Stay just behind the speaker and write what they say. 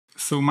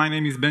So my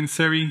name is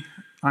Seri.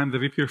 I'm the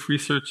VP of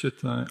Research at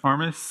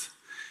Armis.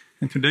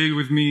 And today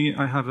with me,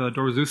 I have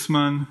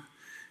Zusman.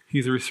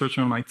 He's a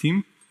researcher on my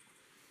team.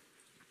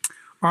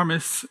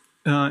 Armis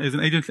is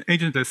an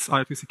agentless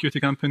IoT security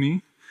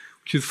company,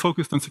 which is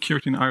focused on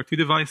security in IoT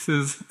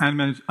devices and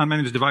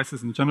unmanaged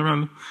devices in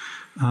general,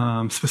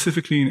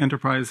 specifically in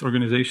enterprise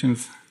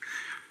organizations.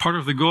 Part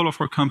of the goal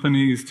of our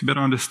company is to better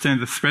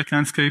understand the threat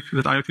landscape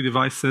that IoT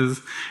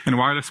devices and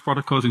wireless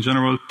protocols in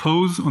general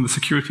pose on the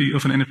security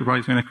of an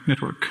enterprise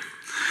network.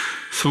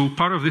 So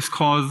part of this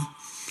cause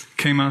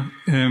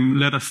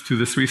led us to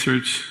this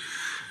research,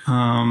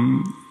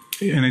 and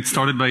it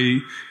started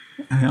by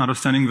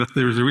understanding that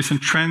there is a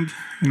recent trend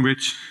in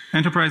which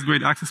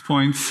enterprise-grade access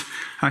points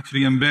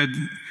actually embed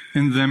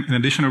in them an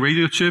additional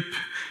radio chip,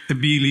 a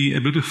BLE,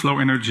 a Bluetooth Low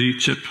Energy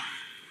chip.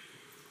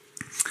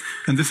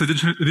 And this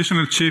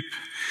additional chip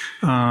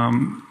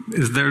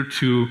is there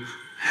to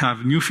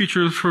have new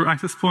features for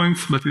access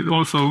points, but it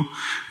also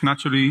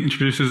naturally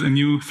introduces a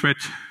new threat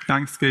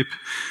landscape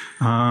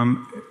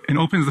and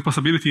opens the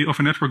possibility of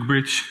a network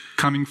breach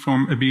coming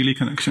from a BLE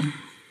connection.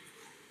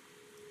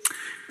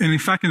 And in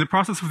fact, in the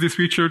process of this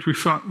research, we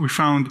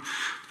found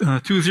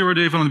two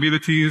zero-day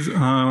vulnerabilities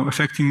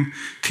affecting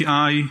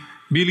TI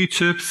BLE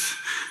chips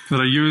that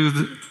are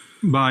used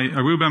by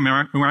Aruba,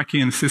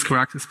 Meraki, and Cisco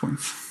access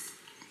points.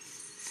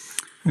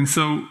 And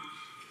so,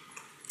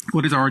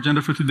 what is our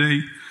agenda for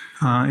today?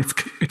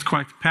 It's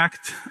quite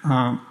packed,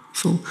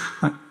 so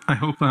I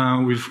hope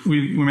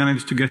we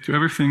managed to get to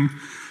everything.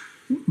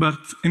 But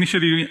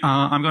initially,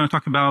 I'm going to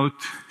talk about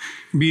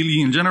BLE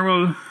in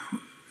general.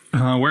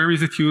 Where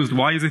is it used?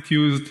 Why is it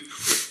used?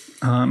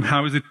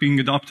 How is it being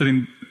adopted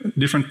in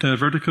different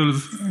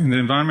verticals in the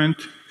environment?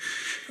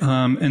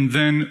 And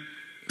then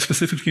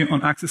specifically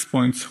on access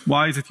points.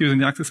 Why is it used in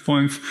the access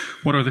points?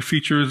 What are the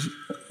features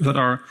that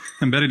are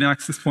embedded in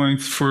access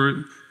points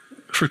for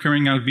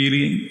carrying out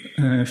BLE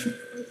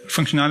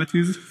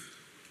functionalities?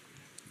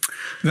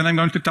 Then I'm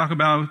going to talk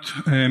about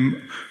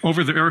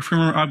over-the-air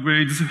firmware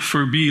upgrades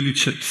for BLE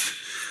chips.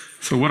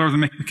 So what are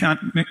the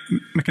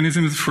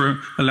mechanisms for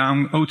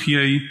allowing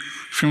OTA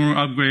firmware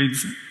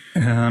upgrades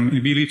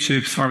in BLE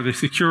chips? Are they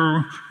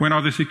secure? When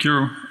are they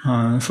secure?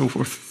 And so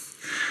forth.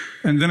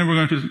 And then we're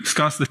going to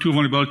discuss the two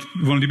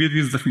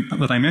vulnerabilities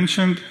that I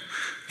mentioned.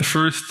 The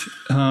first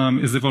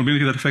is the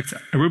vulnerability that affects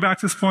Aruba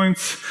access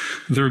points,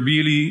 their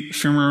BLE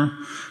firmware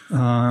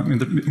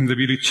in the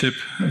BLE chip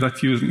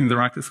that's used in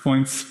their access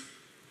points.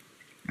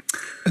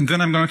 And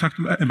then I'm going to talk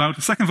about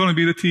the second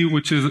vulnerability,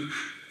 which is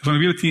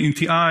vulnerability in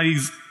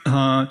TI's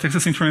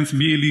Texas Instruments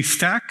BLE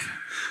stack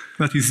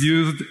that is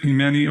used in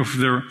many of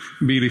their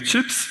BLE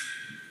chips.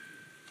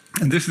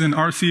 And this is an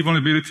RC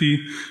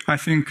vulnerability. I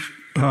think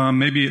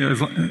maybe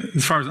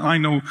as far as I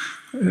know,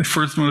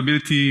 first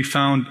vulnerability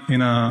found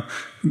in a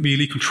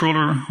BLE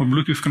controller or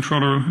Bluetooth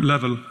controller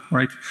level,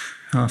 right?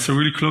 So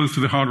really close to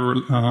the hardware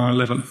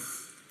level.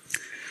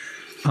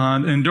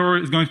 And Dor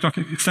is going to talk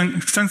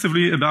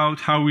extensively about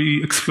how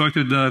we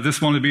exploited this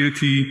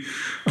vulnerability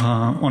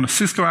on a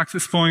Cisco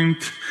access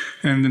point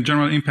and the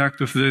general impact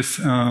of this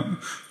on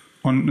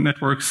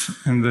networks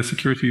and the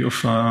security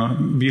of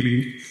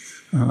BLE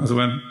as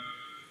well.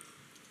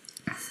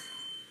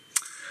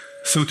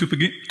 So to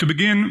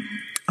begin,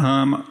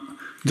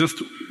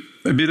 just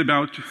a bit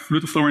about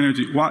Bluetooth Low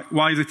Energy.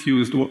 Why is it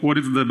used? What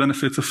is the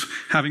benefits of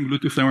having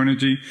Bluetooth Low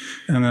Energy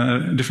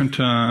in different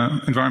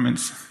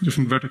environments,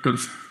 different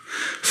verticals?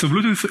 So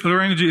Bluetooth Low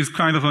Energy is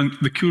kind of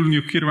the cool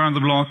new kid around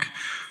the block.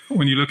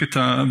 When you look at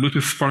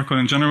Bluetooth protocol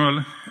in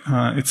general,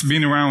 it's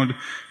been around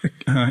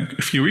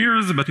a few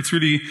years, but it's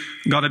really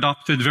got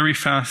adopted very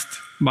fast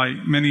by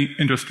many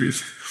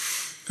industries.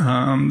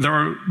 There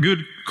are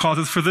good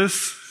causes for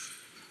this.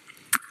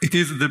 It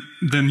is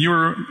the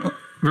newer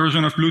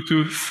version of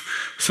Bluetooth,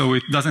 so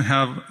it doesn't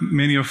have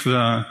many of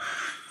the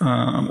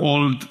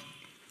old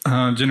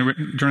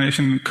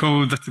generation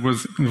code that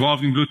was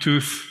involved in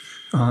Bluetooth,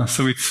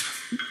 so it's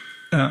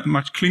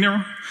much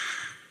cleaner.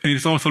 And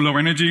it's also low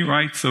energy,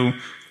 right? So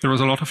there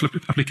was a lot of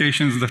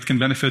applications that can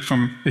benefit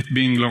from it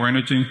being low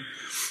energy.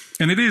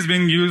 And it is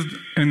being used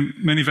in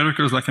many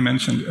verticals, like I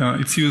mentioned.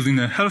 It's used in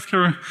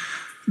healthcare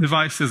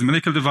devices,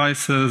 medical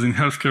devices, in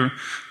healthcare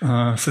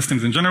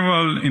systems in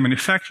general, in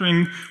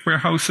manufacturing,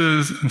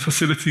 warehouses and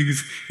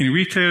facilities, in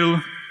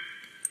retail,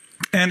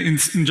 and in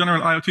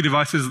general IoT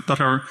devices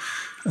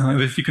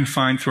that you can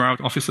find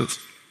throughout offices.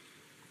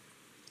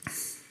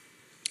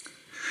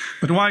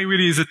 But why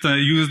really is it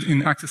used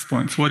in access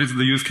points? What is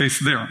the use case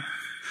there?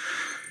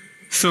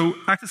 So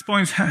access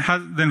points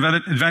has the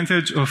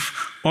advantage of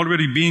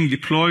already being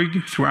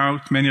deployed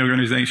throughout many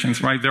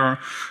organizations, right? They are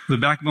the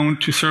backbone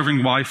to serving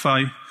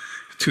Wi-Fi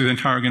to the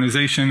entire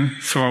organization.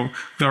 So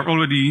they're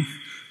already,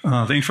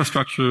 the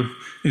infrastructure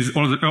is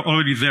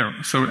already there.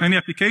 So any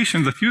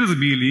application that uses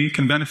BLE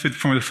can benefit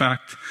from the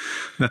fact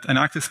that an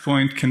access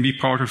point can be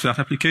part of that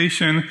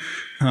application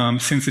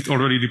since it's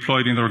already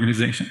deployed in the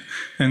organization.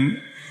 And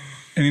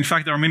in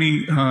fact, there are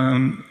many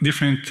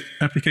different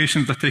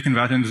applications that take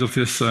advantage of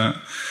this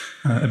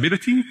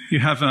ability. You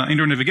have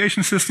indoor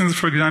navigation systems,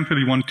 for example.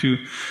 You want to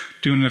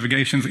do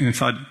navigations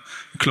inside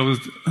a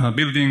closed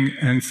building,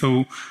 and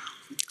so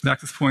the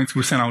access points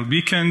will send out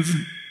beacons,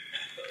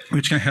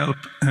 which can help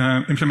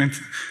implement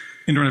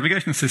indoor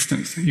navigation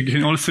systems. You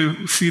can also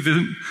see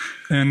them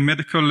in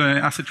medical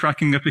asset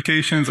tracking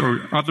applications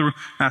or other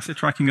asset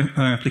tracking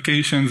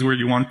applications where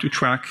you want to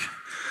track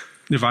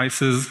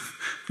devices,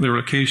 their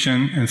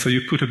location, and so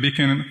you put a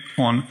beacon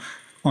on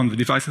the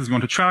devices you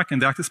want to track,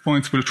 and the access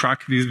points will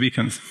track these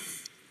beacons.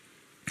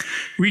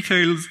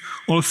 Retails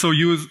also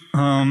use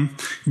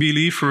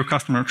BLE for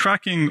customer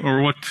tracking,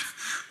 or what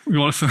we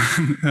also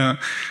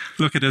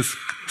look at as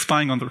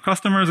spying on their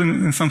customers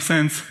in some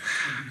sense.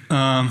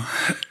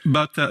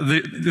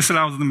 This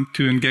allows them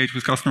to engage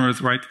with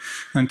customers, right,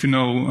 and to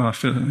know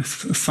if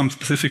some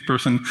specific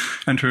person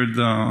entered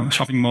the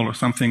shopping mall or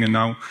something, and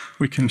now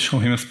we can show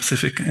him a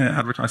specific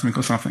advertisement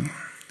or something.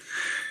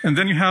 And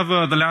then you have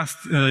the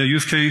last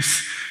use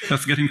case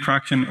that's getting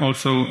traction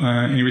also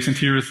in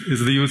recent years is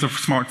the use of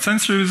smart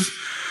sensors,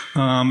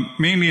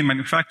 mainly in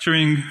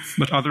manufacturing,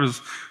 but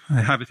others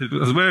have it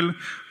as well.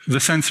 The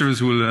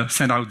sensors will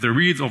send out the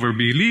reads over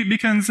BLE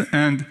beacons,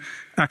 and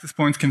access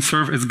points can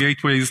serve as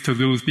gateways to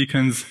those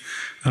beacons,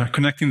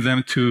 connecting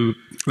them to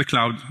the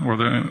cloud or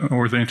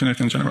the internet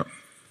in general.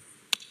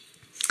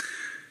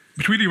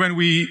 But really, when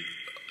we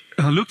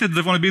looked at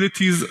the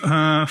vulnerabilities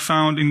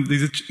found in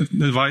these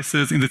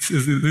devices, in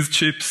these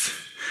chips,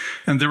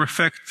 and their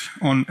effect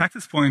on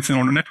access points and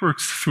on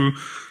networks through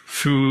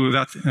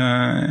those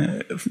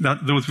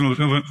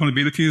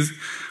vulnerabilities,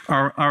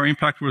 our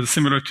impact was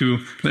similar to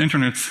the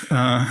internet's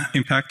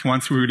impact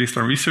once we released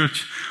our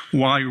research.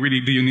 Why really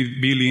do you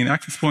need BLE in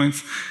access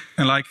points?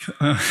 And like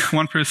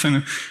one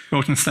person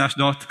wrote in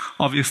Slashdot,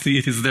 obviously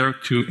it is there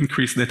to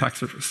increase the attack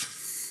surface.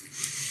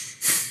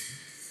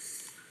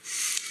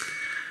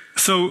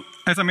 So,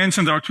 as I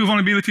mentioned, there are two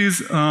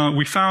vulnerabilities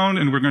we found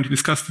and we're going to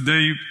discuss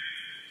today.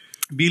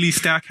 BLE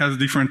stack has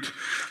different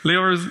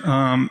layers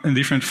and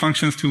different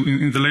functions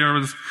in the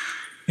layers.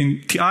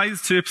 In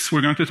TI's chips,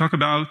 we're going to talk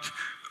about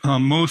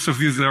most of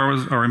these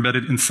layers are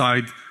embedded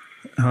inside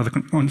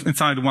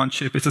one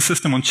chip. It's a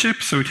system on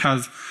chip, so it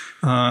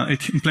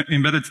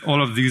embedded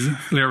all of these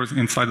layers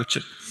inside the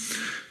chip.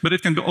 But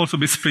it can also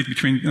be split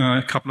between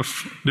a couple of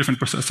different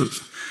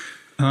processors.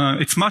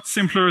 It's much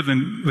simpler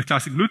than the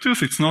classic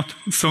Bluetooth. It's not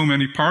so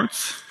many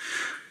parts,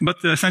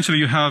 but essentially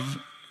you have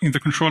in the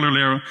controller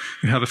layer,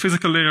 you have a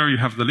physical layer, you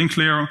have the link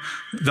layer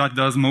that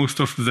does most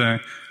of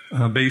the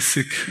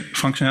basic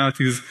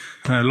functionalities,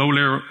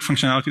 low-layer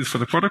functionalities for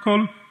the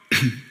protocol.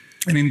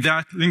 And in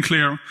that link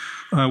layer,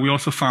 we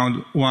also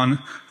found one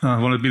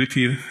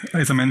vulnerability,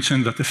 as I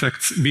mentioned, that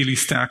affects BLE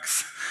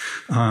stacks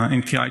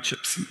in TI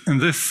chips.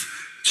 And these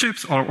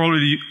chips are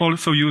already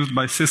also used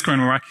by Cisco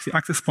and Meraki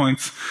access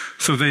points,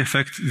 so they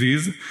affect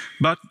these.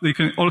 But they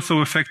can also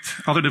affect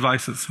other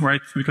devices,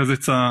 right? Because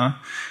it's a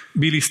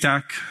BLE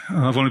stack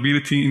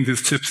vulnerability in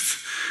these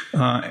chips.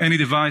 Any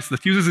device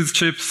that uses these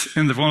chips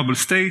in the vulnerable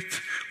state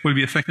will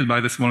be affected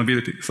by this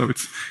vulnerability. So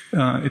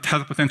it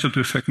has a potential to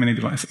affect many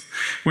devices.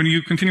 When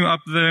you continue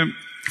up the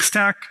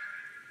stack,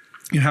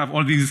 you have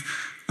all these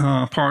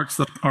parts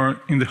that are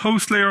in the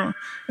host layer,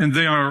 and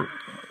they are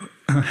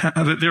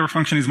their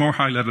function is more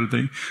high level.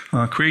 They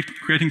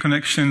creating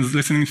connections,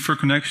 listening for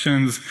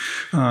connections.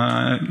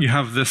 You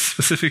have this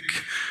specific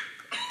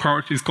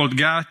part is called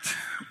GAT,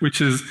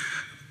 which is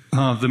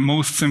the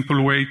most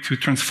simple way to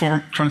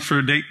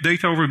transfer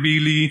data over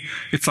BLE.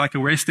 It's like a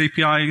REST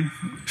API,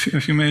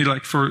 if you may,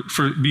 like for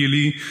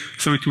BLE.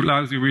 So it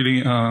allows you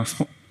really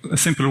a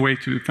simpler way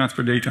to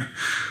transfer data.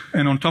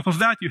 And on top of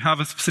that, you have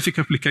a specific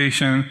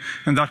application,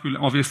 and that will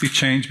obviously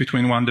change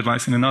between one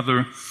device and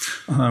another,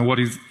 what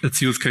is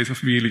its use case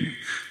of BLE.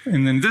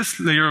 And in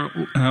this layer,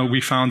 we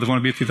found the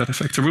vulnerability that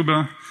affects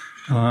Aruba,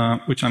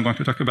 which I'm going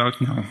to talk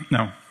about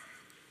now.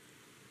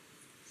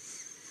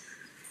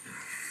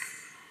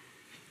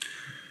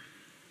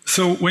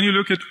 So when you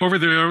look at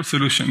over-the-air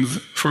solutions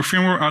for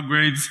firmware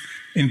upgrades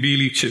in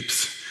BLE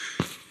chips,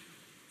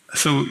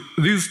 so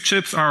these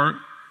chips are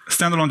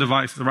standalone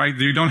devices, right?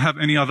 You don't have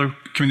any other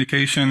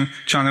communication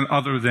channel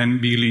other than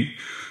BLE.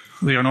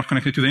 They are not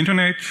connected to the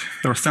internet.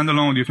 They're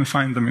standalone. You can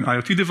find them in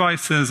IoT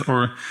devices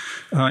or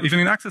even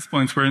in access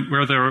points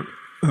where they're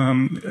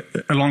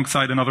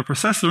alongside another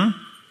processor.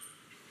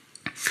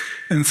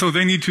 And so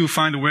they need to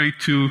find a way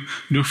to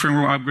do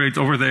firmware upgrades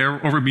over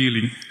there, over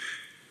BLE.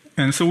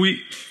 And so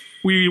we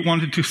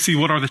wanted to see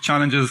what are the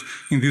challenges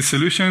in these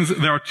solutions.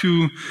 There are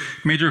two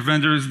major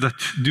vendors that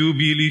do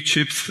BLE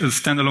chips as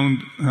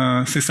standalone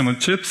system on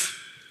chips.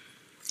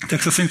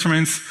 Texas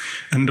Instruments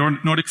and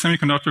Nordic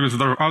Semiconductors.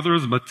 There are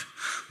others, but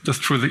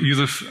just for the use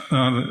of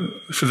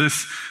for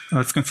this,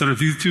 let's consider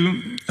these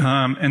two.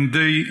 And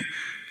they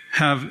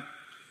have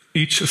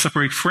each a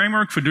separate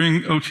framework for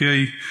doing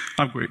OTA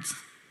upgrades.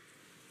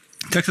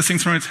 Texas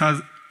Instruments has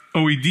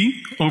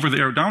OED,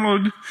 over-the-air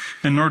download,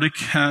 and Nordic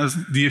has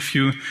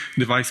DFU,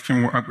 device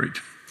firmware upgrade.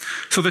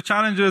 So the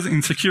challenges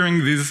in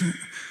securing these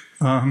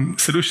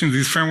solutions,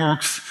 these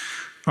frameworks,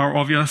 are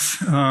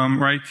obvious,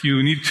 right?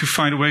 You need to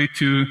find a way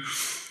to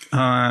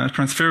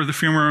transfer the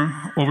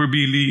firmware over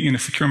BLE in a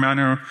secure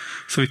manner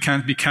so it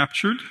can't be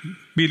captured.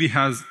 BLE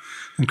has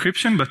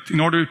encryption, but in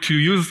order to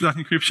use that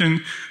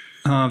encryption,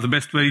 the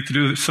best way to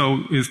do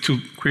so is to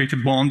create a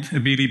bond, a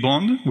BLE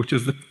bond, which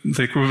is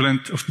the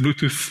equivalent of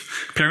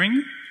Bluetooth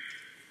pairing.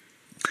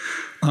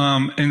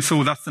 And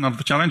so that's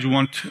another challenge. You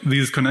want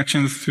these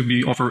connections to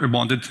be over a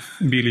bonded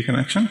BLE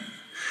connection.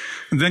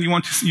 And then you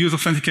want to use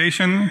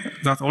authentication.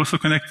 That's also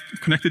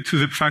connected to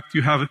the fact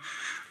you have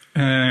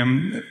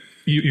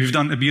you've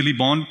done a BLE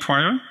bond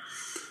prior.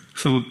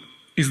 So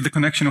is the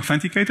connection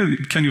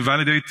authenticated? Can you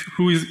validate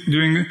who is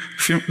doing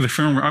the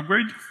firmware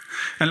upgrade?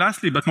 And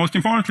lastly, but most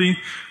importantly,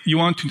 you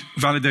want to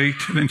validate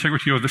the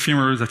integrity of the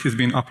firmware that is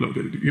being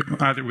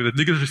uploaded, either with a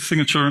digital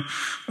signature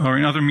or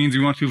in other means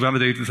you want to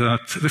validate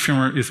that the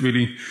firmware is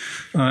really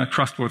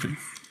trustworthy.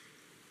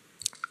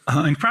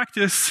 In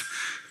practice,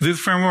 these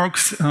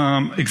frameworks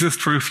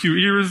exist for a few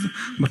years,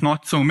 but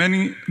not so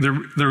many.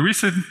 The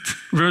recent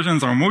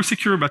versions are more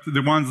secure, but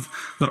the ones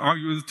that are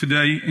used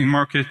today in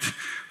market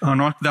are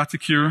not that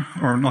secure,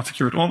 or not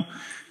secure at all.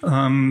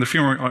 The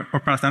firmware are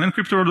passed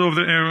unencrypted over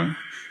the air.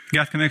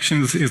 GATT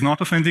connections is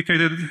not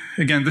authenticated.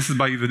 Again, this is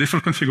by the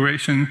default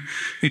configuration.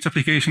 Each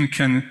application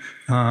can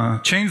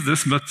change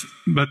this, but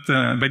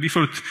by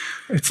default,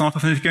 it's not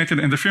authenticated,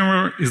 and the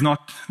firmware is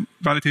not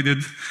validated.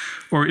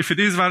 Or if it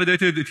is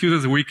validated, it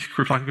uses a weak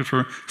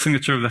cryptographic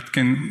signature that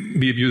can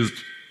be abused.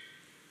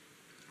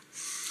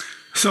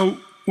 So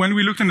when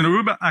we looked at an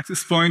Aruba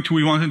access point,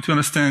 we wanted to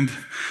understand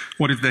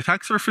what is the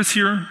attack surface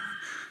here.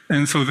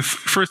 And so the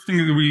first thing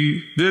that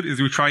we did is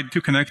we tried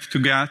to connect to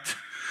GATT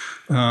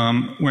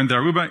when the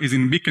Aruba is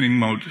in beaconing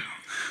mode.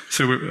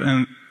 So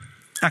an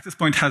access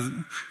point has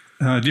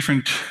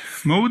different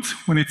modes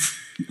when it's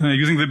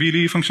using the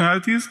BLE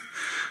functionalities,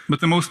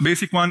 but the most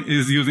basic one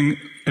is using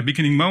a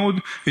beaconing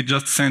mode. It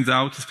just sends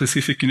out a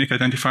specific unique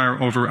identifier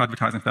over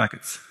advertising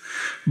packets.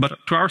 But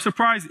to our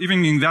surprise,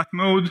 even in that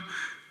mode,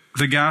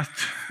 the GATT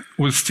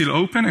was still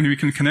open and we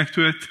can connect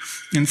to it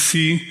and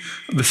see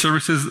the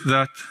services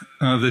that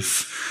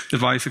this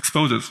device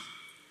exposes.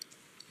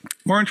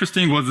 More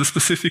interesting was the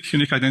specific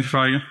unique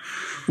identifier,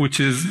 which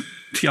is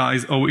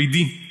TI's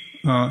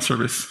OED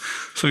service.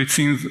 So it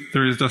seems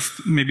there is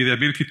just maybe the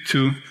ability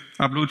to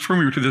upload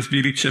firmware to this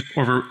BLE chip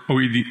over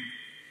OED.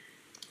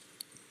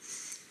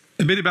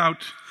 A bit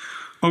about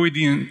OED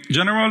in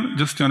general,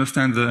 just to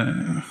understand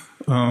the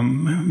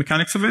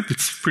mechanics of it.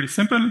 It's pretty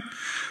simple.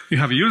 You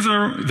have a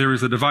user, there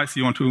is a device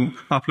you want to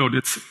upload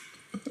its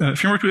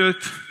firmware to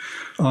it.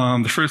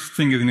 The first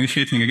thing is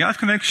initiating a GATT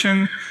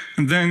connection,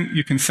 and then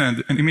you can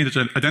send an image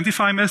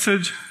identify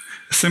message,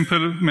 a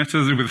simple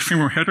message with a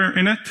firmware header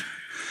in it.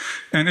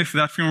 And if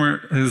that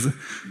firmware is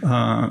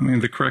in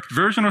the correct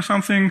version or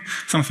something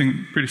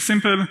pretty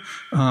simple,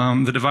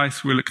 the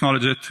device will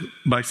acknowledge it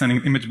by sending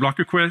an image block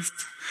request,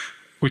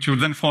 which will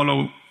then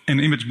follow an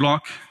image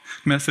block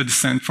message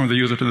sent from the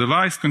user to the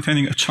device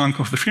containing a chunk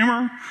of the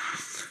firmware.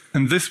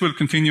 And this will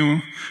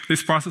continue,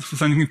 this process for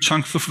sending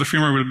chunks of the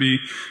firmware will be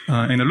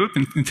in a loop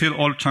until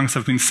all chunks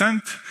have been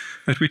sent,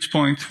 at which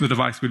point the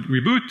device will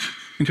reboot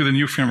into the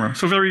new firmware.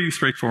 So very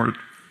straightforward.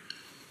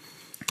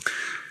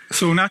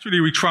 So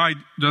naturally we tried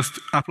just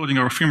uploading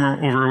our firmware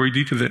over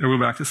OED to the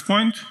Aruba access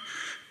point,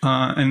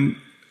 and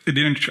it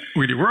didn't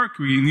really work.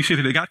 We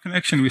initiated a GATT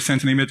connection, we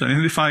sent an image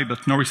identify,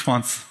 but no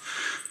response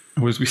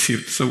was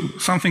received. So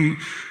something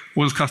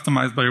was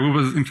customized by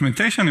Aruba's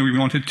implementation, and we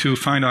wanted to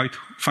find out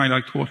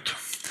what.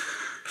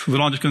 So the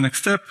logical next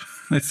step,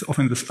 let's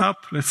open this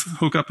up, let's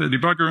hook up the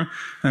debugger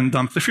and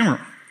dump the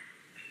firmware.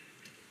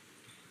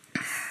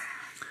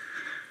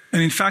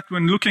 And in fact,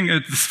 when looking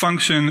at this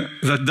function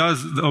that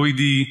does the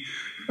OED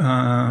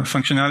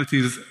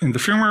functionalities in the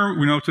firmware,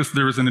 we noticed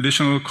there is an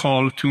additional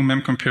call to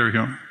memcompare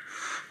here.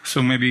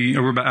 So maybe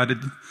Aruba added,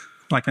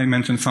 like I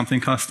mentioned, something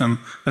custom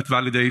that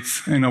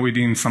validates an OED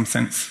in some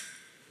sense.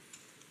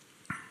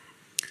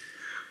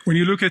 When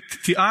you look at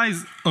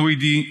TI's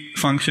OED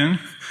function,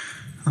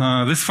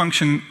 this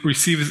function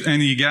receives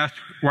any GATT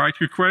write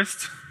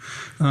request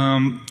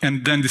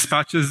and then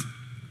dispatches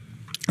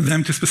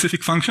them to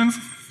specific functions.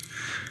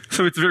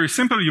 So it's very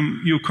simple.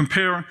 You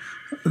compare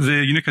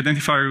the unique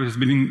identifier that's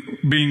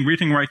being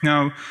written right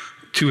now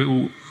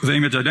to the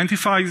image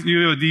identifies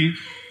UID,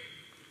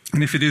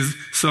 and if it is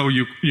so,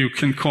 you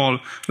can call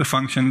the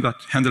function that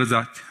handles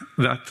that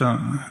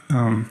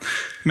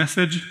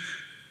message.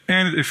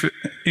 And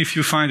if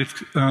you find it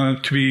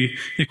to be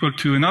equal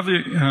to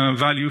another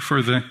value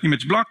for the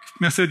image block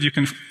message, you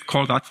can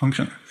call that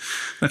function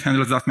that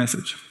handles that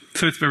message.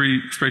 So it's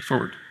very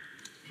straightforward.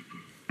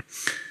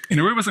 In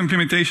Aruba's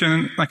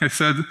implementation, like I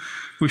said,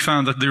 we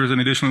found that there is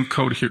an additional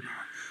code here.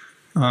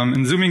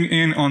 And zooming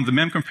in on the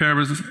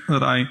memcompares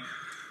that I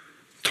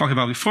talked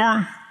about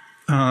before,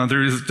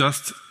 there is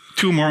just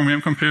 2 more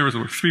memcompares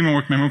or 3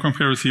 more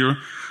memcompares here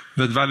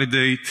that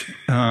validate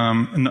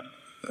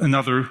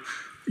another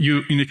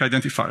unique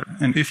identifier.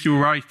 And if you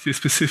write a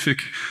specific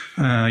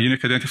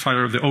unique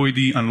identifier of the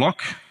OED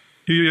unlock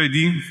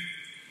UID,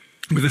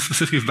 with a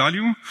specific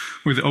value,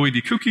 with the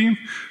OED cookie,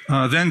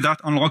 then that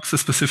unlocks a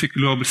specific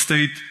global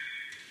state,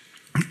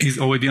 is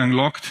already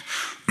unlocked.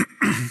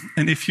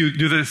 And if you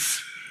do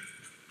this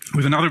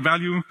with another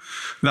value,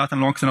 that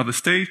unlocks another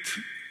state.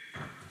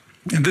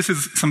 And this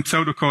is some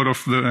pseudocode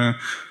of the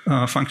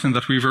function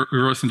that we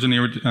reverse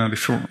engineered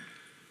before.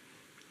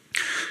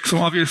 So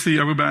obviously,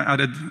 Aruba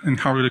added a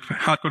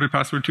hard-coded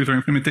password to their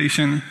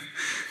implementation.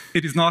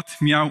 It is not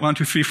meow 1,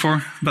 2, 3,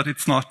 4, but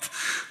it's not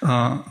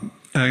a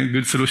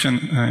good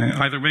solution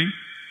either way.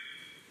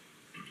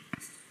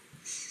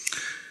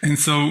 And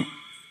so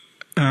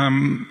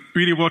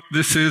really what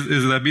this is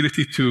the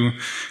ability to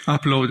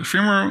upload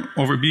firmware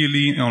over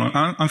BLE on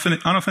an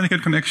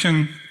unauthenticated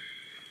connection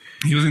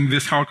using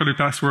this hard-coded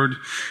password,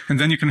 and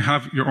then you can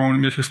have your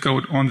own malicious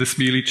code on this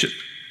BLE chip.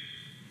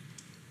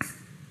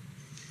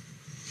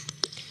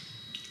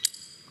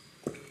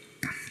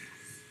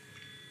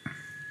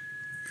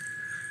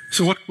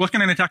 So what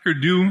can an attacker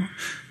do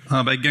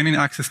by gaining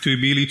access to a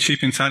BLE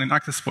chip inside an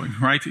access point,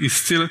 right?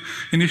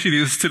 Initially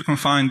is still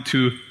confined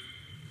to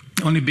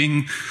only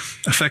being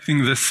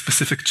affecting this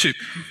specific chip.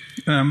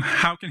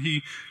 How can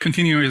he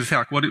continue his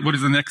attack? What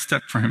is the next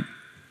step for him?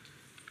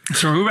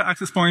 So Aruba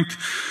access point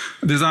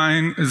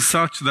design is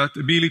such that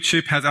the BLE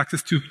chip has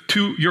access to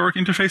 2 UART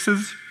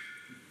interfaces,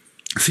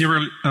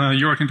 serial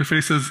UART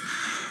interfaces.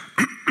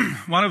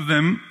 One of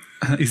them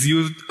is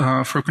used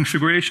for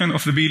configuration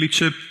of the BLE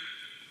chip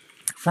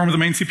from the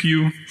main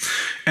CPU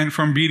and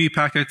from BLE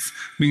packets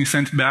being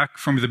sent back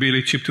from the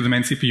BLE chip to the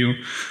main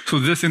CPU. So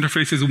this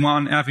interface is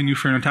one avenue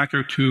for an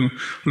attacker to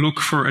look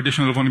for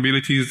additional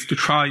vulnerabilities to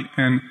try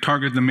and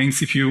target the main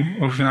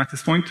CPU of an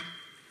access point.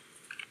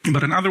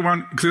 But another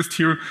one exists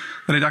here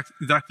that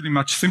is actually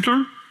much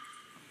simpler.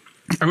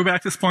 Aruba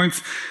access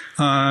points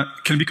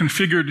can be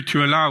configured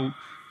to allow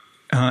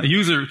a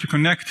user to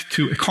connect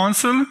to a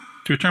console,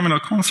 to a terminal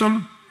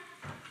console,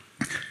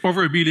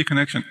 over a BLE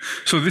connection.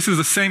 So this is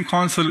the same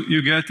console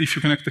you get if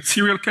you connect a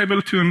serial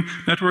cable to a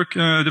network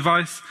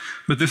device,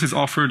 but this is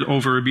offered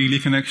over a BLE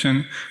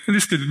connection. And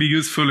this could be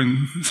useful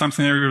in some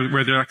scenarios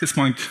where the access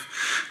point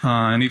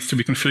needs to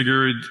be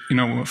configured,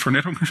 for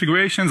network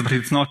configurations, but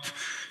it's not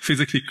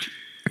physically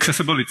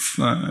accessible. It's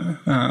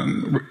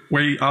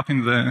way up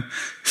in the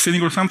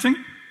ceiling or something.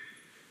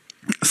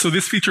 So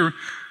this feature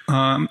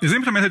is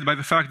implemented by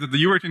the fact that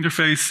the UART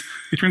interface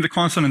between the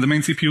console and the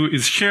main CPU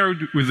is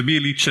shared with the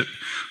BLE chip.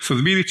 So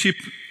the BLE chip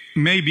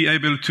may be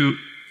able to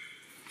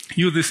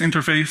use this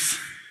interface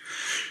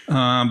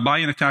by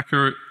an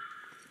attacker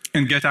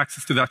and get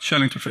access to that shell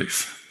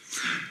interface.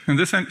 And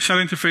this shell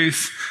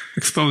interface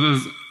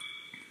exposes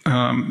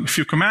a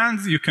few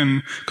commands. You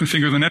can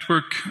configure the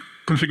network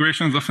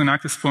configurations of an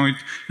access point.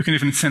 You can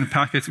even send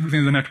packets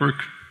within the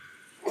network.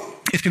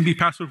 It can be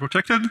password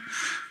protected,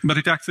 but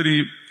it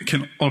actually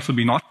can also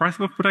be not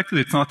password protected.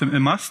 It's not a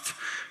must,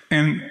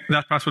 and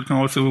that password can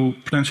also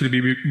potentially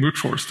be brute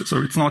forced.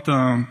 So it's not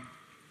a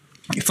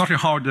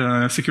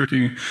hard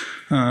security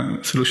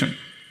solution.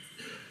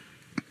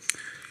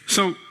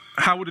 So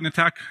how would an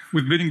attack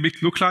with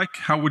BLEEDINGBIT look like?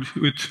 How would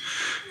it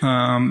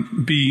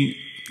be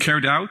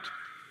carried out?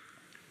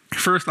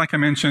 First, like I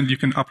mentioned, you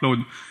can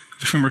upload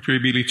the firmware to a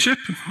BLE chip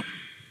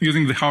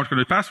using the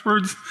hard-coded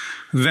passwords.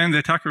 Then the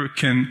attacker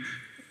can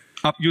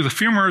use a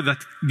firmware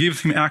that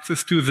gives him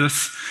access to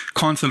this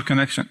console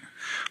connection.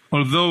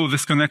 Although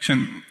this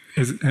connection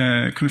is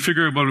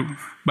configurable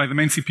by the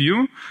main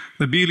CPU,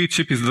 the BLE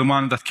chip is the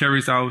one that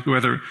carries out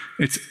whether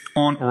it's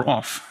on or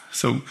off.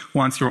 So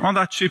once you're on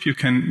that chip, you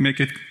can make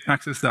it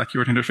access that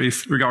UART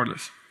interface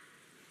regardless.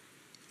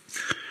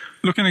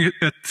 Looking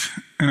at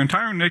an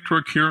entire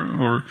network here,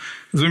 or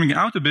zooming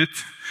out a bit,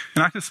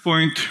 an access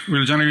point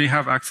will generally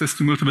have access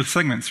to multiple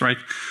segments, right?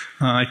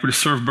 It will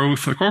serve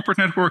both a corporate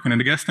network and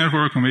a guest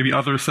network, or maybe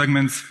other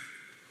segments.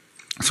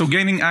 So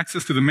gaining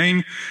access to the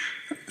main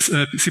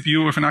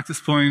CPU of an access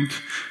point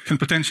can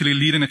potentially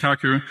lead an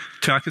attacker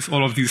to access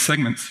all of these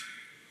segments.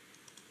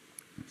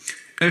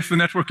 If the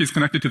network is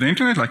connected to the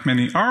internet, like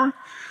many are,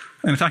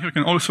 an attacker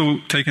can also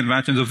take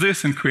advantage of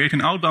this and create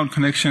an outbound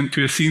connection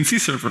to a CNC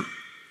server.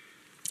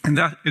 And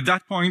at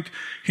that point,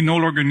 he no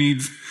longer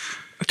needs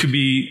to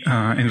be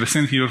in the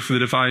vicinity of the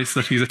device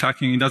that he's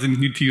attacking. He doesn't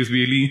need to use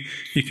BLE.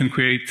 He can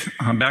create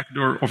a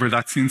backdoor over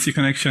that CNC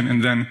connection,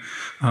 and then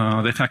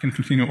the attack can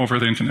continue over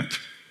the internet.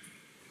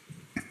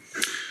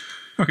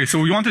 Okay, so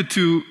we wanted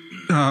to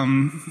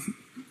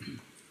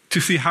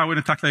see how an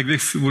attack like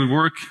this will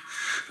work,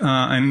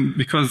 and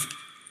because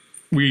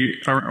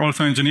we are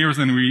also engineers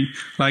and we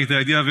like the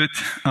idea of it,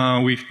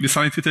 we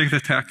decided to take the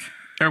attack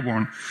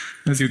airborne,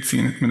 as you'd see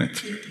in a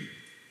minute.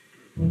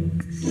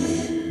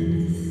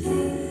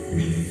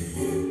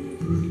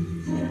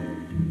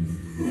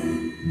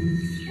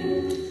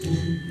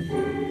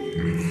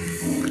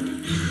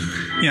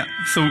 Yeah,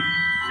 so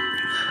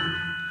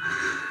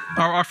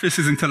our office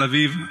is in Tel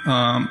Aviv,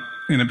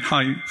 in a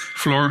high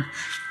floor.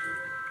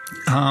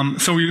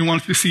 So we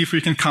wanted to see if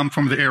we can come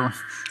from the air,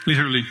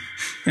 literally,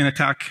 and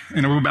attack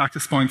an Aruba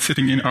access point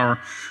sitting in our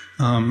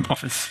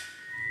office.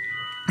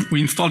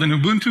 We installed an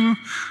Ubuntu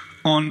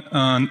on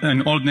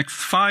an old Nexus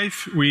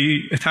 5.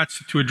 We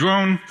attached it to a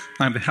drone.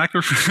 I'm the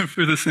hacker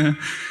for this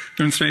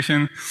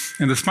demonstration.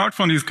 And the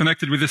smartphone is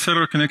connected with a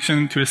cellular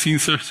connection to a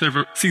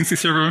CNC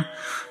server,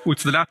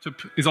 which the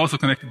laptop is also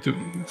connected to.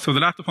 So the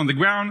laptop on the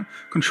ground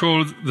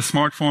controls the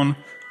smartphone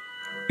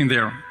in the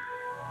air.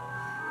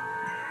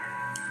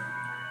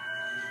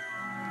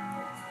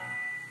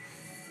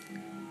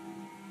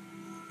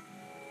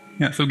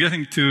 Yeah, so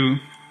getting to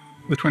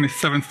the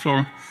 27th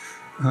floor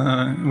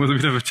was a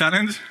bit of a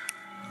challenge.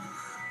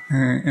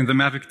 And the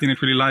Mavic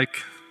didn't really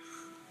like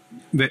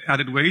the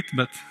added weight,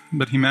 but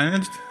he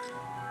managed.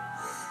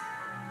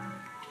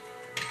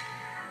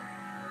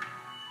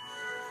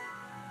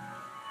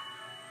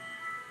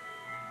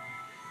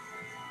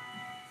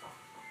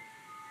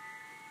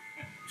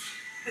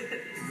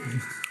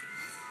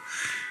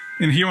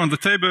 And here on the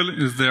table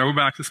is the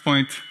Aruba access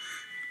point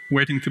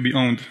waiting to be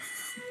owned.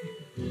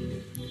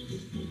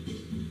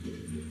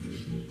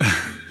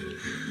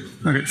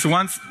 Okay, so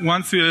once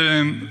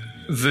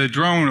the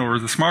drone or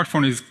the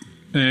smartphone is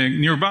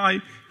nearby,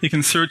 you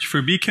can search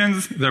for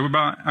beacons. The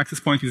Aruba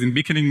access point is in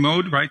beaconing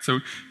mode, right?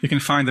 So you can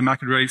find the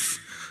MAC address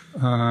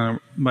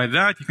by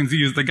that. You can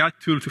use the GAT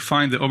tool to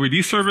find the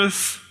OBD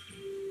service.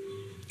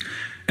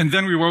 And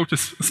then we wrote a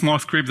small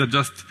script that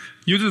just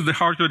uses the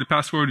hardware, the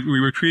password we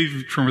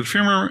retrieved from the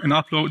firmware, and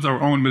uploads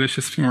our own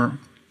malicious firmware.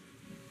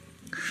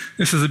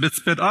 This is a bit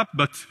sped up,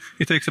 but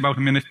it takes about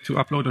a minute to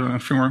upload a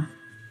firmware.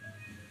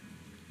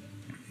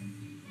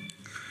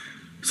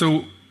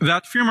 So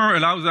that firmware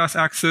allows us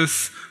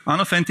access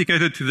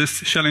unauthenticated to this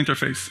shell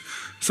interface.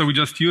 So we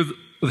just use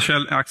the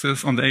shell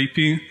access on the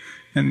AP,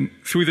 and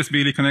through this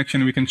BLE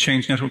connection, we can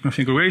change network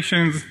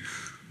configurations.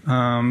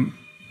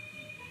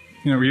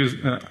 We use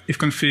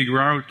ifconfig,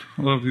 route,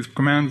 all of these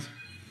commands.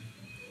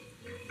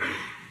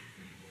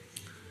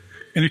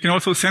 And you can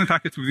also send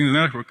packets within the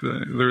network.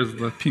 There is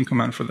the ping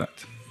command for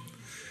that.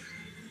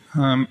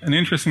 An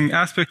interesting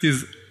aspect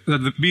is that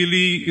the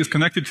BLE is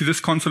connected to this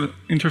console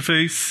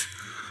interface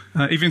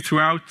even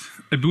throughout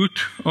a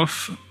reboot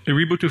of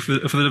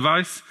the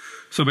device.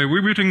 So by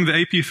rebooting the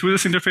AP through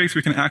this interface,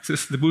 we can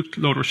access the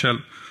bootloader shell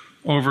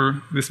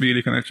over this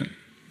BLE connection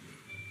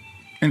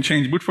and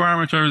change boot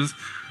parameters,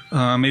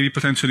 maybe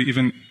potentially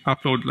even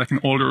upload like an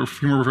older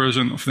firmware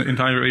version of the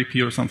entire AP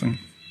or something.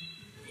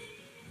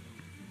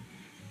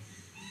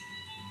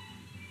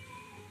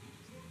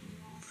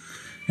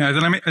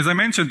 Yeah, as I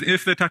mentioned,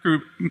 if the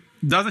attacker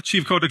does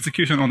achieve code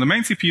execution on the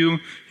main CPU,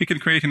 he can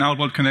create an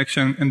outbound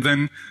connection, and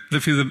then the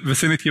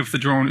vicinity of the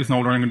drone is no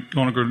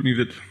longer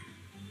needed.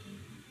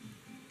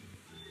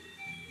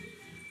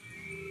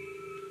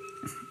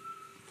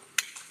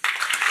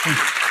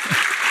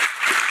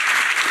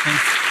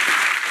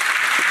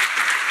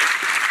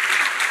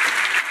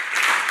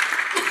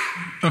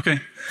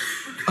 Okay.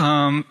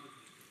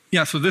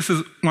 Yeah, so this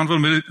is one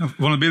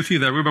vulnerability,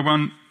 the Aruba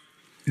one.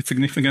 It's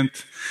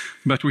significant,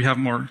 but we have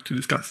more to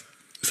discuss.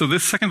 So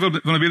this second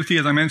vulnerability,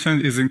 as I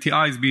mentioned, is in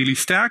TI's BLE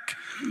stack,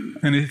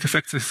 and it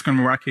affects the Cisco and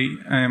Meraki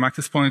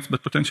access points,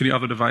 but potentially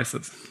other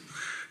devices.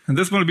 And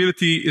this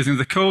vulnerability is in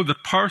the code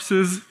that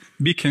parses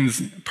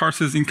beacons,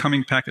 parses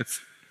incoming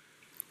packets.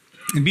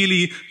 In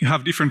BLE, you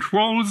have different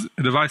roles.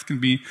 A device can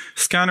be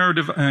scanner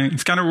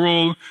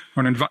role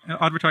or an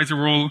advertiser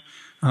role,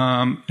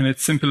 and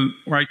it's simple,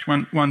 right?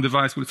 One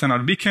device will send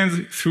out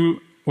beacons through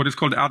what is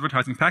called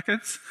advertising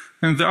packets,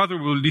 and the other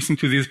will listen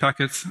to these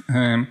packets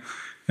and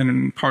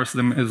parse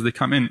them as they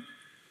come in.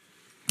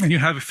 And you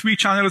have 3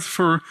 channels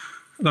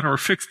that are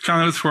fixed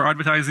channels for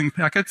advertising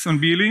packets on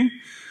BLE,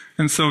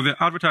 and so the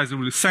advertiser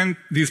will send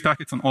these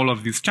packets on all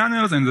of these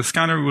channels, and the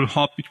scanner will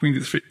hop between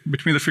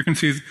the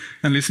frequencies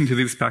and listen to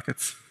these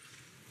packets.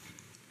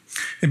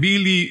 A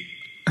BLE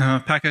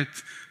packet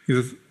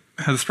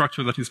has a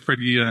structure that is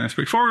pretty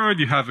straightforward.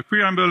 You have a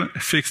preamble, a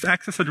fixed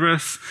access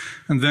address,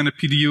 and then a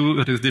PDU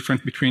that is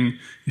different between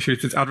if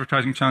it's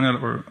advertising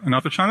channel or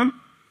another channel.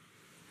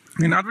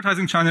 In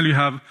advertising channel, you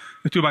have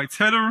a 2 bytes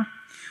header,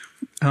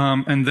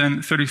 and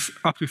then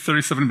up to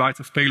 37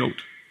 bytes of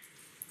payload.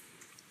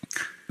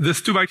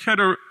 This 2 byte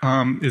header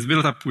is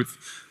built up with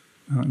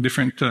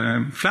different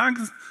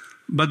flags,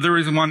 but there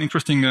is one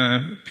interesting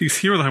piece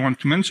here that I want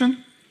to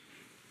mention.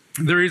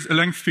 There is a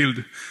length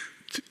field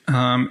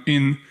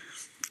in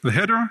the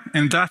header,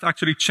 and that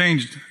actually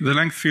changed. The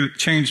length field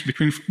changed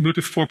between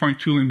Bluetooth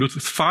 4.2 and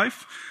Bluetooth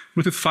 5.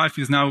 Bluetooth 5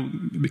 is now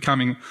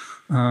becoming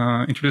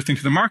introduced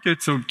into the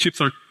market, so chips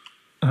are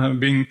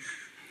being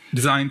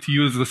designed to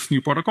use this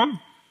new protocol.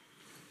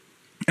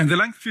 And the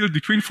length field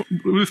between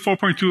Bluetooth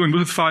 4.2 and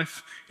Bluetooth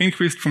 5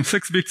 increased from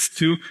 6 bits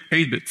to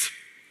 8 bits.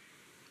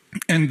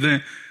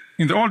 And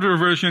in the older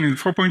version, in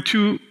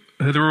 4.2,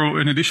 there were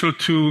an additional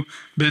 2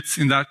 bits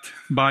in that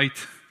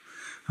byte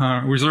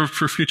reserved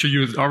for future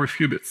use,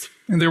 RFU bits.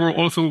 And they were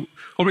also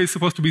always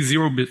supposed to be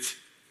 0 bits.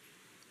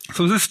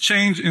 So this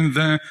change in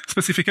the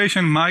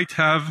specification might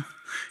have,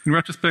 in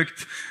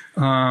retrospect,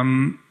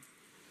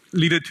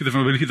 led to the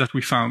vulnerability that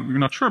we found. We're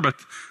not sure, but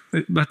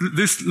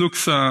this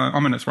looks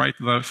ominous, right?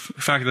 The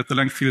fact that the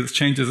length field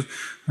changes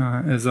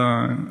as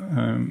a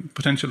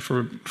potential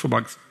for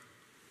bugs.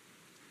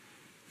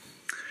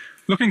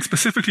 looking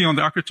specifically on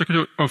the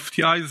architecture of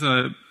TI's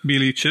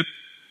BLE chip,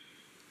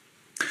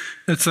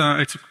 it's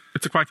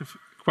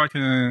quite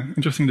an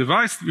interesting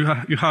device.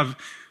 You have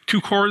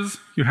 2 cores.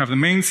 You have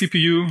the main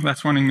CPU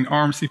that's running an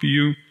ARM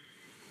CPU,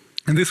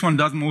 and this one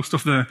does most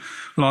of the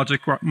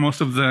logic, most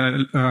of the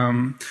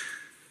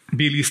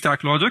BLE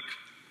stack logic.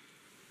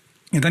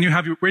 And then you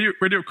have your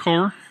radio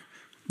core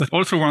that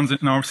also runs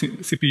an ARM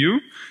CPU,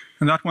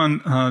 and that one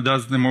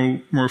does the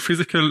more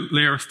physical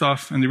layer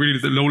stuff and really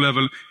the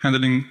low-level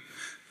handling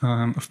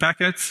of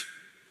packets.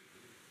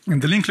 And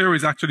the link layer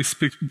is actually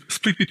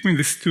split between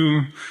these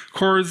 2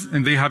 cores,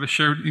 and they have a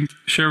shared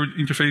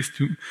interface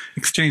to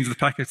exchange the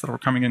packets that are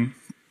coming in.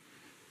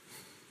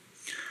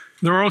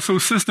 There are also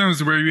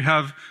systems where you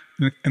have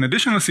an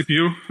additional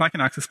CPU, like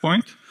an access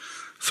point.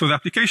 So the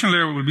application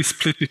layer will be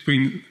split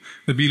between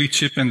the BLE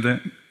chip and the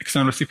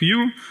external CPU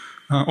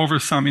over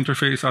some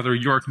interface, either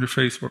UART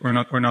interface or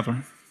another.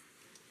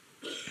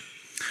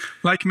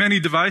 Like many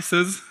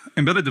devices,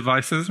 embedded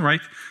devices,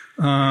 right?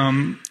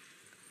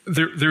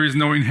 There is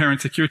no inherent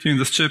security in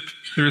this chip.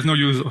 There is no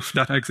use of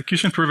data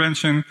execution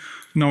prevention,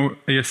 no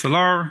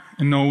ASLR,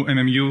 and no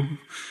MMU.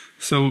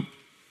 So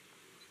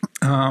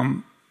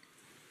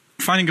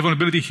finding a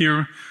vulnerability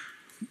here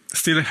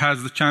still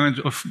has the challenge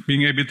of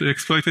being able to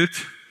exploit it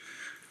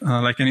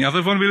like any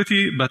other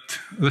vulnerability, but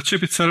the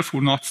chip itself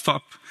will not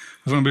stop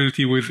the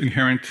vulnerability with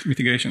inherent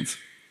mitigations.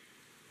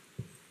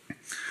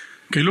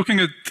 Okay, looking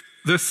at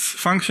this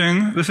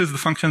function, this is the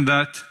function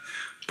that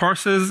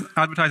parses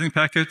advertising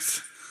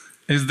packets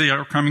as they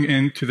are coming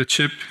into the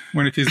chip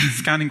when it is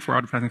scanning for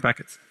advertising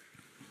packets.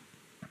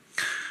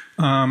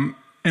 And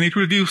it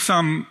will do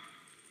some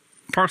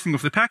parsing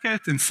of the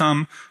packet and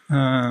some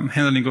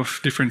handling of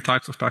different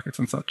types of packets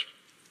and such.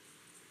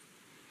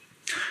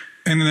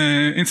 And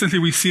instantly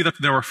we see that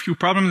there are a few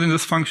problems in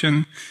this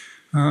function.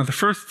 The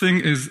first thing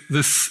is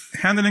this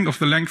handling of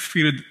the length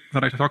field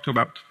that I talked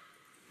about.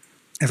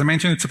 As I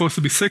mentioned, it's supposed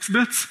to be 6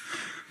 bits,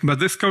 but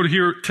this code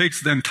here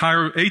takes the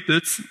entire 8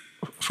 bits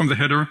from the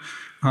header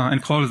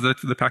and calls it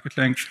the packet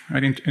length,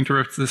 and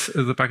interrupts this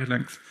as the packet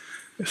length.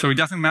 So it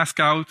doesn't mask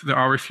out the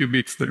RFU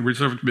bits, the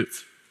reserved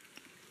bits.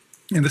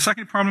 And the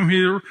second problem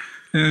here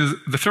is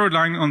the third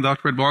line on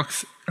that red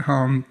box,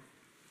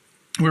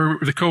 where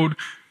the code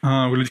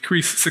will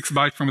decrease 6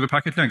 bytes from the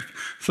packet length.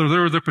 So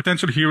there is the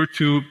potential here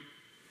to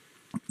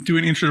do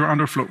an integer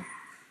underflow.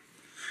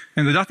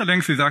 And the data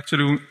length is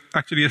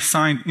actually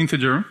assigned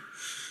integer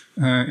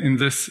in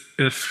this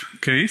if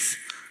case.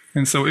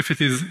 And so if it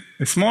is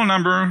a small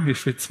number,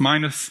 if it's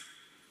 -1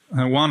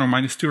 or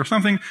 -2 or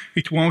something,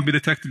 it won't be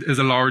detected as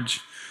a large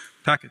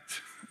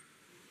packet.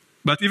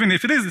 But even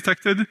if it is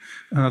detected,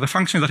 the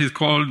function that is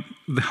called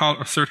the hull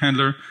assert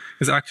handler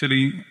is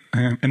actually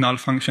a null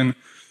function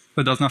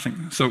that does nothing.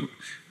 So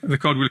the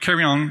code will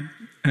carry on,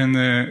 and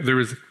there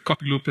is a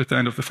copy loop at the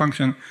end of the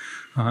function.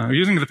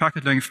 Using the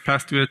packet length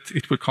passed to it,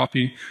 it will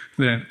copy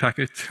the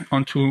packet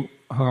onto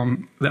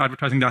the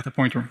advertising data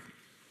pointer.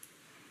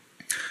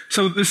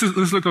 So this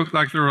looks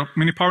like there are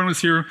many problems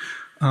here,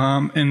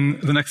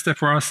 and the next step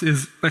for us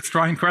is let's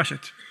try and crash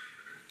it.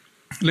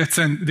 Let's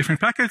send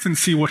different packets and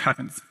see what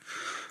happens.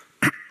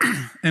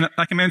 And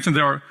like I mentioned,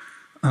 there are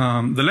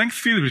the length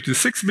field, which is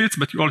 6 bits,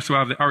 but you also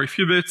have the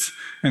RFU bits,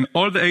 and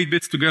all the 8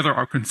 bits together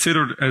are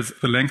considered as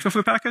the length of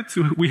the packet. So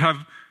we have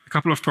a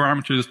couple of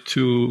parameters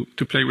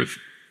to play with.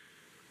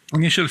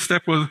 Initial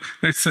step was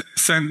let's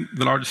send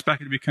the largest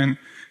packet we can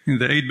in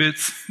the 8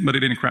 bits, but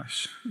it didn't crash.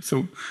 So,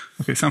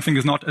 okay, something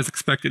is not as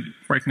expected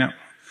right now.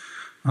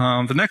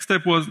 The next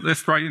step was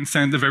let's try and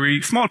send a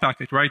very small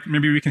packet, right?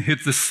 Maybe we can hit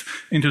this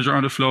integer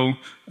underflow,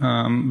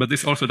 but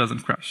this also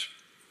doesn't crash.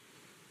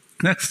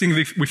 Next thing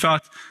we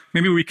thought,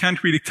 maybe we can't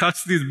really touch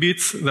these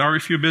bits, the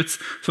RFU bits,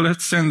 so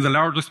let's send the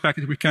largest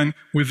packet we can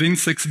within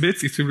 6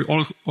 bits. It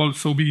will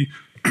also be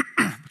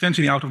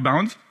potentially out of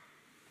bounds.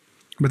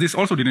 But this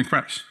also didn't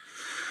crash.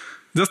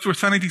 Just for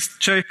sanity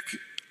check,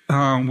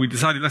 we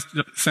decided let's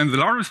send the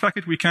largest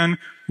packet we can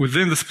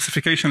within the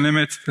specification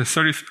limit, the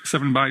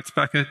 37 bytes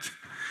packet.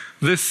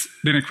 This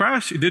didn't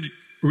crash. It did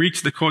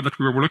reach the code that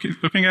we were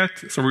looking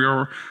at, so we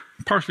are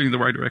partially in the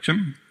right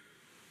direction.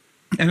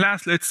 And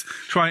last, let's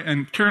try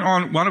and turn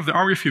on one of the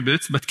RFU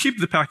bits, but keep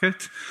the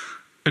packet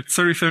at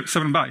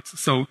 37 bytes.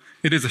 So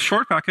it is a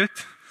short packet,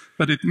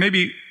 but it may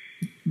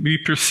be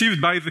perceived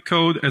by the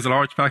code as a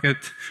large packet,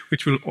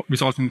 which will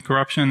result in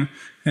corruption.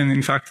 And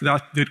in fact,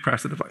 that did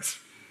crash the device.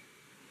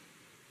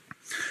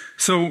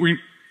 So we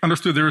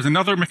understood there is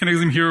another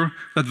mechanism here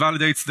that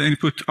validates the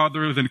input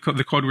other than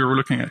the code we were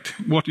looking at.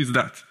 What is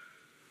that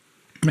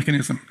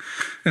mechanism?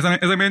 As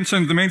I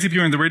mentioned, the main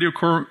CPU and the radio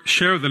core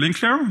share the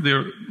link layer. They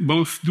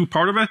both do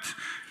part of it.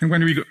 And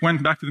when we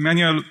went back to the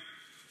manual,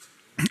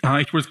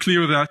 it was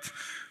clear that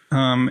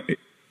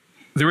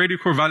the radio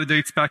core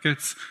validates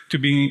packets to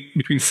be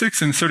between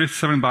 6 and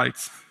 37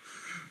 bytes.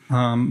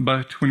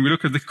 But when we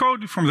look at the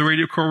code from the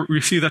radio core,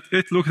 we see that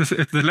it looks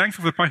at the length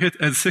of the packet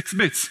as 6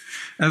 bits,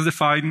 as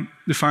defined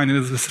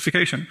in the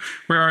specification.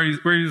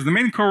 Whereas the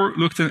main core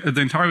looked at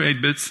the entire 8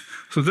 bits.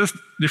 So this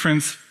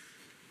difference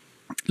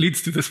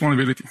leads to this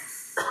vulnerability.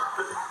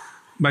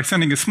 by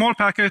sending a small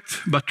packet,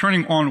 but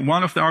turning on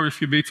one of the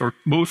RFU bits or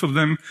both of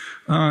them,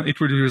 it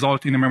would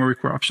result in a memory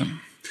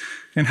corruption.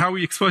 And how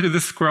we exploited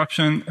this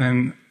corruption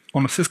and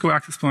on a Cisco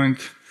access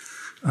point,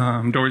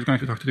 Dory is going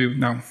to talk to you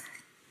now.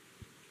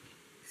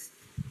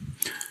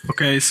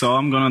 Okay, so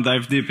I'm going to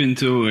dive deep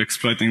into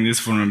exploiting this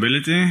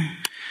vulnerability.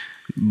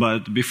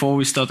 But before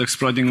we start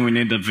exploiting, we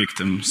need a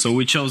victim. So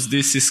we chose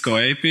this Cisco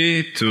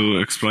API to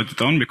exploit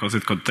it on because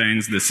it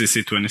contains the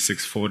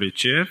CC2640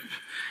 chip.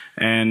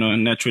 And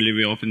naturally,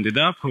 we opened it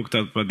up, hooked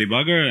up a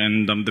debugger,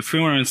 and dumped the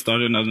firmware and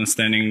started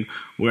understanding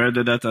where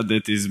the data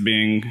that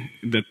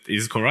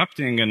is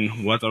corrupting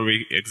and what are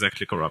we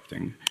exactly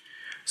corrupting.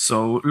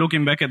 So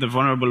looking back at the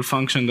vulnerable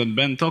function that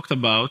Ben talked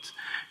about,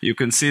 you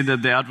can see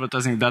that the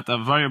advertising data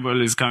variable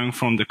is coming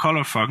from the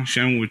caller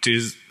function, which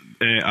is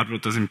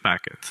advertising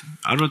packet.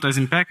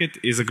 Advertising packet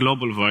is a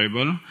global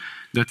variable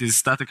that is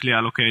statically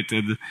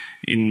allocated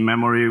in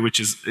memory, which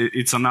is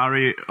it's an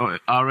array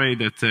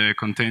that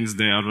contains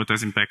the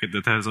advertising packet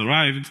that has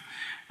arrived,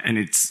 and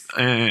it's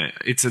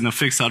in a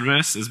fixed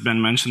address. As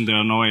Ben mentioned, there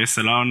are no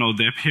ASLR, no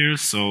dep here,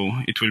 so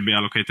it will be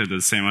allocated at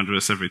the same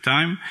address every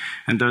time.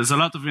 And there's a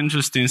lot of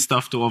interesting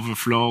stuff to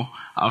overflow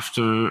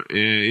after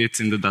it's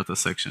in the data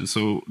section.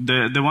 So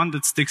the one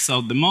that sticks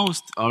out the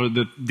most are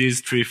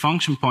these three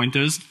function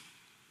pointers,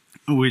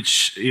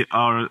 which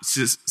are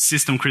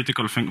system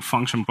critical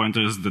function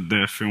pointers that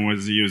the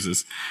firmware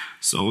uses.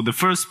 So the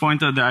first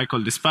pointer that I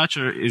call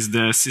dispatcher is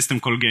the system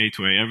call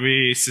gateway.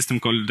 Every system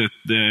call that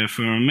the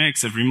firmware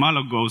makes, every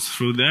malloc goes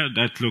through there.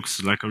 That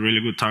looks like a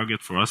really good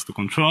target for us to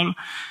control.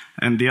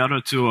 And the other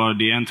two are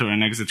the enter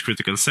and exit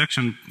critical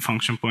section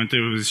function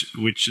pointer,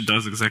 which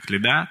does exactly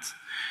that.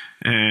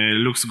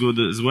 Looks good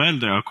as well.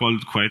 They are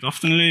called quite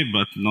oftenly,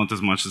 but not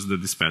as much as the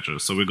dispatcher.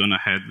 So we're going to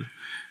head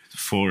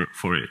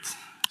for it.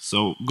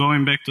 So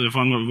going back to the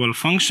vulnerable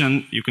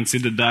function, you can see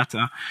the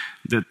data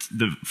that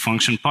the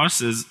function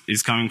parses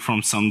is coming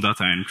from some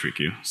data entry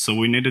queue. So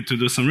we needed to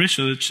do some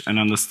research and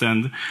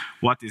understand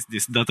what is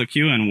this data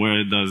queue and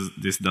where does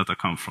this data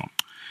come from.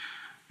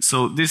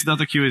 So this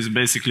data queue is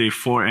basically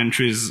 4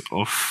 entries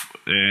of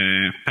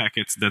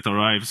packets that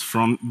arrives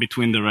from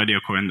between the radio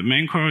core and the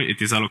main core.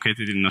 It is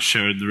allocated in a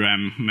shared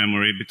RAM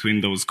memory between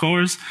those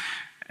cores.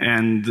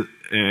 And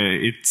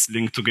it's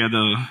linked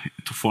together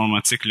to form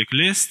a cyclic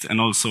list, and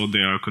also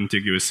they are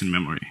contiguous in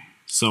memory.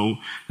 So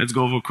let's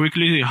go over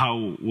quickly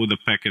how would a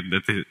packet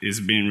that is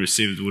being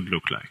received would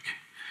look like.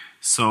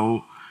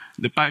 So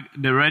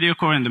the radio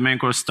core and the main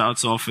core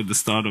starts off at the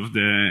start of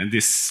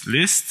this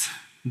list.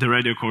 The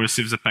radio core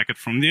receives a packet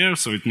from there,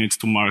 so it needs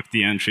to mark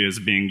the entry as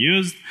being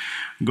used,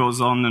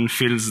 goes on and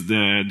fills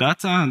the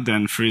data,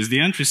 then frees the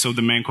entry, so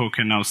the main core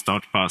can now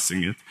start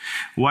parsing it.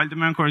 While the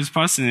main core is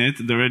parsing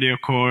it, the radio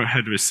core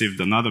had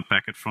received another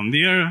packet from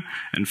there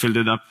and filled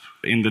it up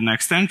in the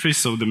next entry,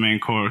 so the main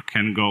core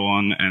can go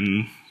on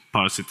and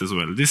parse it as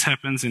well. This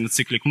happens in a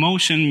cyclic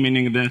motion,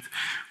 meaning that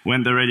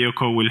when the radio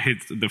core will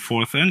hit the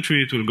 4th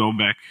entry, it will go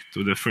back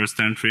to the 1st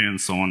entry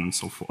and so on and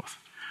so forth.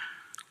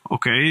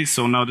 Okay,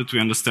 so now that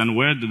we understand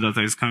where the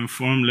data is coming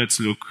from, let's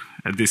look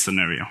at this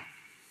scenario.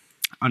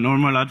 A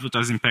normal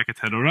advertising packet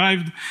had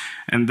arrived,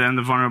 and then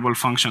the vulnerable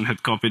function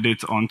had copied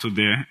it onto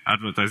the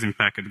advertising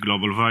packet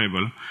global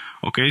variable.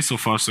 Okay, so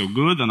far so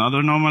good.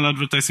 Another normal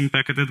advertising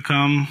packet had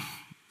come,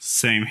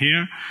 same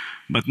here.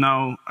 But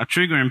now a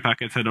triggering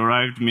packet had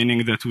arrived,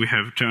 meaning that we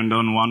have turned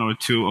on 1 or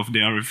 2 of the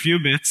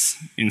RFU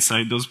bits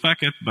inside those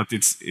packets, but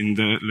it's in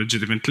the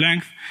legitimate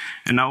length.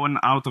 And now an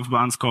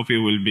out-of-bounds copy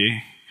will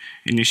be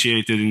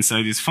initiated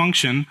inside this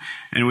function,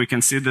 and we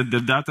can see that the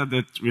data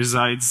that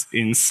resides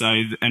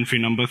inside entry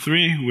number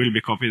 3 will be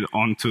copied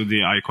onto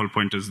the iCall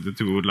pointers that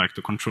we would like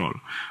to control.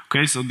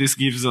 Okay, so this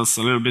gives us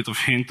a little bit of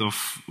hint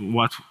of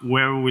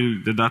where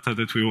will the data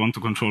that we want to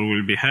control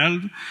will be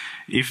held.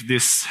 If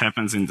this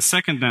happens in the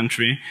 2nd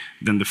entry,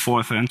 then the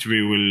 4th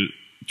entry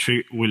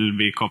will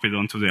be copied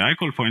onto the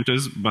iCall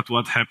pointers, but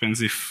what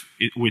happens if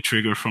we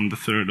trigger from the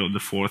 3rd or the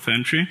 4th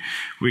entry?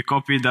 We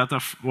copy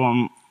data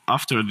from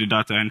after the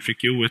data entry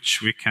queue,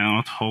 which we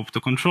cannot hope to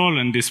control,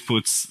 and this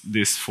puts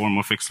this form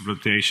of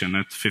exploitation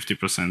at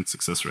 50%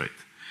 success rate.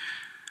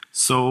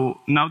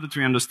 So now that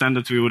we understand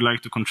that we would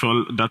like to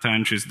control data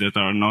entries that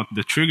are not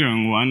the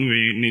triggering one,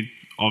 we need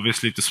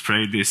obviously to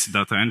spray this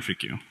data entry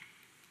queue.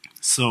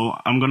 So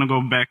I'm going to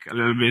go back a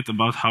little bit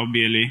about how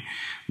BLE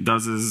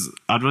does its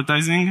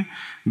advertising.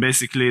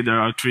 Basically, there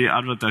are 3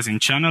 advertising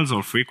channels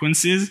or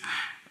frequencies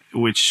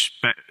which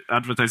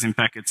advertising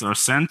packets are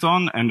sent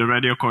on, and the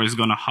radio core is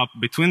going to hop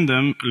between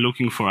them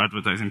looking for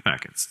advertising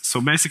packets. So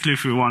basically,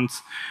 if we want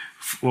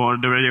for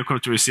the radio core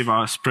to receive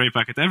our spray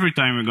packet every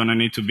time, we're going to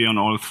need to be on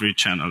all 3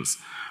 channels.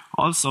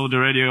 Also, the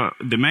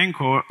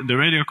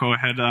radio core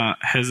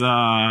has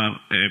a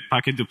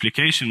packet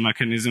duplication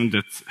mechanism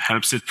that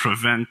helps it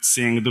prevent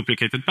seeing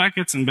duplicated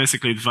packets, and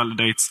basically it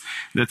validates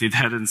that it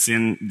hadn't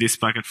seen this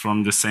packet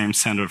from the same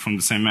sender, from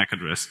the same MAC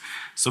address.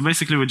 So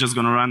basically, we're just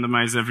going to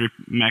randomize every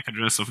MAC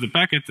address of the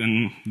packet,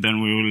 and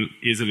then we will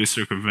easily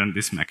circumvent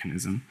this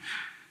mechanism.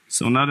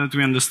 So now that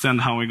we understand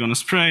how we're going to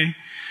spray,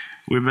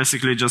 we're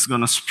basically just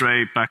going to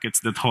spray packets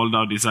that hold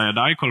our desired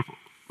ICAL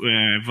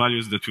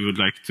values that we would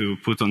like to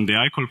put on the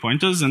ICAL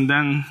pointers, and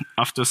then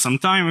after some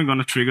time we're going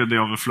to trigger the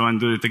overflow and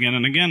do it again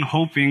and again,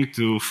 hoping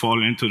to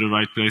fall into the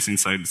right place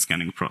inside the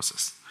scanning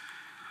process.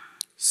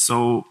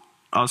 So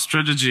our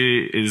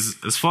strategy is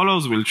as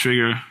follows. We'll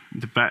trigger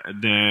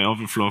the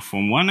overflow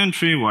from one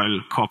entry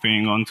while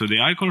copying onto the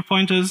ICAL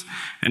pointers,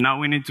 and now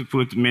we need to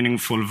put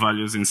meaningful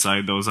values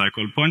inside those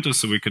ICAL pointers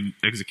so we could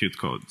execute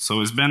code.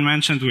 So as Ben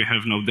mentioned, we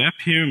have no dep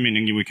here,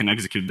 meaning we can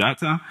execute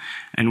data,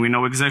 and we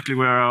know exactly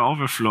where our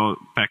overflow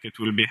packet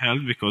will be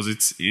held because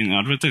it's in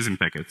advertising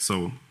packet.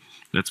 So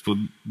let's put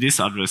this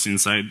address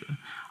inside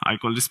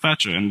ICAL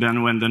dispatcher, and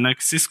then when the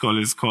next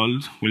syscall is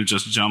called, we'll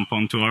just jump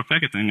onto our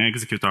packet and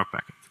execute our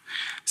packet.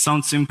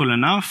 Sounds simple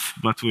enough,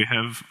 but we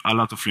have a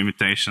lot of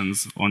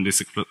limitations on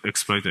this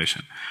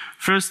exploitation.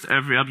 First,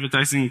 every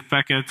advertising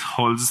packet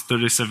holds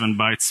 37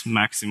 bytes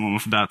maximum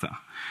of data.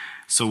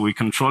 So we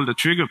control the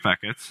trigger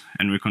packet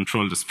and we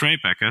control the spray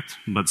packet,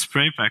 but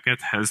spray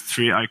packet has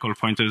 3 ICAL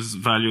pointers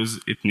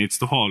values it needs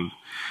to hold.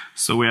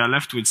 So we are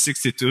left with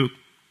 62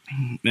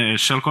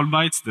 shellcode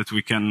bytes that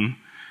we can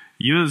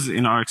use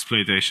in our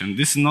exploitation.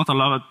 This is not a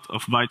lot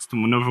of bytes to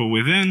maneuver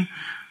within,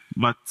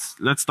 but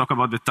let's talk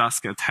about the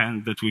task at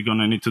hand that we're going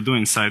to need to do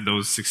inside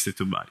those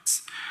 62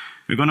 bytes.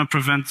 We're going to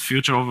prevent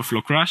future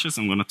overflow crashes.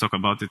 I'm going to talk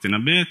about it in a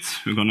bit.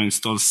 We're going to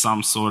install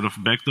some sort of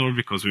backdoor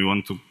because we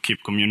want to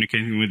keep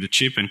communicating with the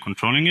chip and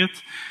controlling it.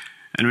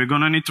 And we're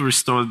going to need to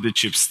restore the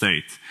chip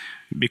state.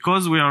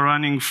 Because we are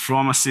running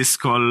from a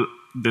syscall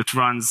that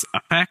runs a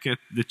packet,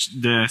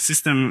 the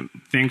system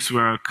thinks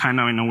we're kind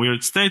of in a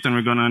weird state, and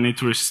we're going to need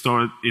to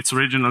restore its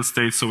original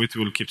state so it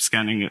will keep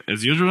scanning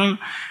as usual.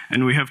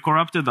 And we have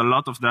corrupted a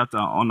lot of data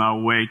on our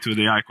way to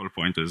the ICAL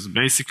pointers.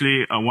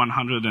 Basically,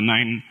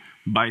 109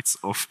 bytes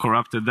of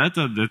corrupted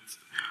data that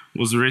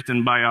was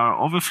written by our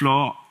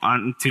overflow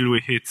until we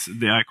hit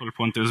the ICAL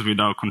pointers with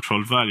our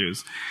control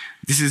values.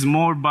 This is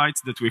more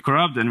bytes that we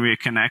corrupt than we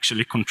can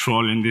actually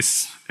control in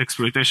this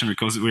exploitation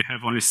because we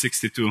have only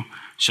 62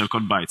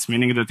 shellcode bytes,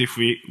 meaning that if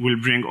we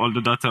will bring all the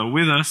data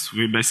with us,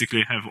 we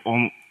basically have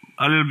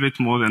a little bit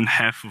more than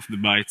half of the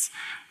bytes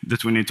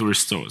that we need to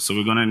restore. So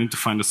we're going to need to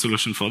find a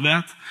solution for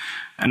that.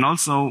 And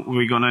also,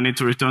 we're going to need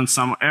to return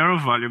some error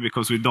value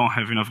because we don't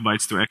have enough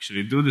bytes to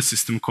actually do the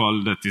system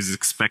call that is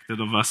expected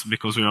of us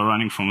because we are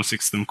running from a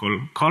system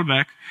call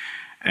callback.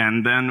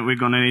 And then we're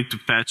going to need to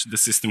patch the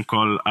system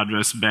call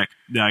address back,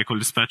 the ICAL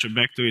dispatcher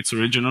back to its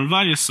original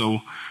value.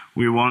 So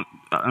we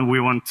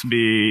won't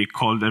be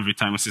called every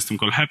time a system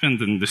call happened,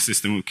 and the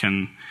system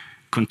can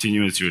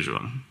continue as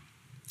usual.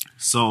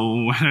 So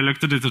when I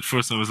looked at it at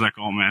first, I was like,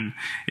 oh man,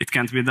 it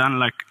can't be done.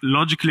 Like,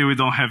 logically, we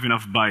don't have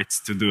enough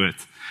bytes to do it.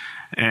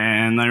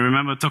 And I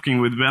remember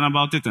talking with Ben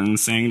about it and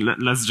saying,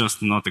 let's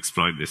just not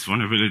exploit this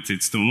vulnerability,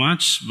 it's too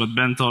much. But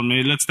Ben told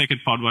me, let's take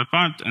it part by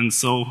part. And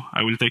so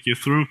I will take you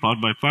through part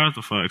by part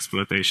of our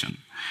exploitation.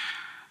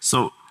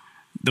 So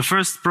the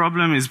first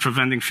problem is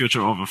preventing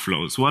future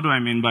overflows. What do I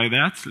mean by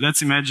that?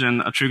 Let's imagine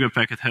a trigger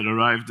packet had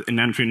arrived in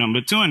entry number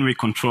 2 and we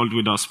controlled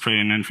with our spray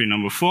in entry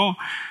number 4.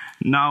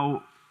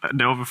 Now,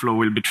 the overflow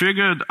will be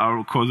triggered,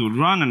 our code will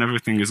run, and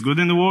everything is good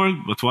in the world.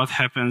 But what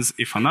happens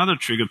if another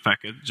triggered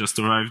packet just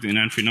arrived in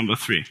entry number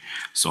 3?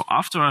 So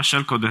after our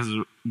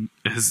shellcode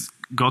has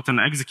gotten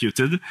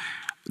executed,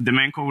 the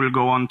main code will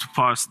go on to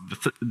parse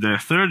the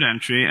third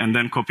entry and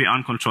then copy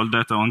uncontrolled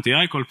data on the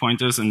ICAL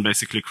pointers and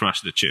basically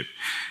crash the chip.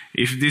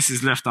 If this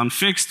is left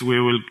unfixed,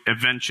 we will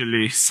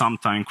eventually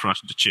sometime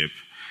crash the chip.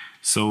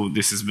 So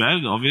this is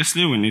bad,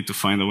 obviously. We need to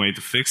find a way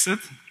to fix it.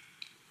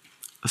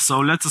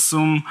 So let's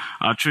assume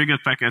our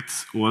triggered packet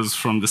was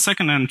from the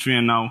second entry,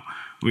 and now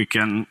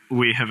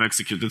we have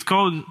executed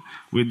code.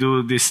 We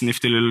do this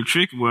nifty little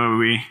trick where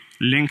we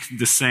link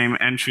the same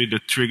entry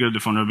that triggered the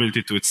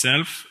vulnerability to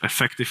itself,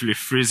 effectively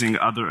freezing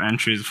other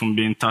entries from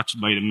being touched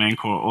by the main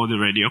core or the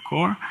radio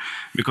core,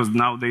 because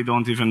now they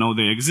don't even know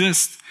they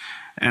exist.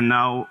 And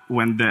now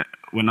when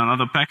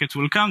another packet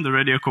will come, the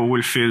radio core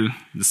will fill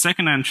the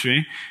second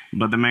entry,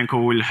 but the main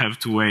core will have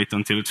to wait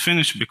until it's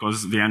finished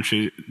because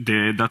the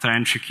data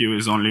entry queue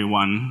is only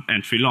 1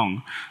 entry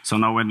long. So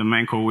now when the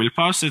main core will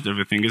parse it,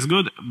 everything is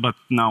good, but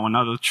now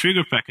another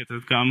trigger packet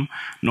will come,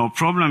 no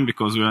problem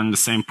because we're in the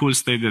same pool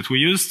state that we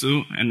used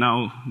to, and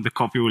now the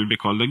copy will be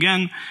called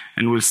again,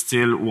 and we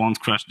still won't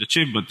crash the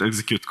chip, but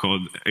execute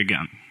code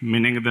again.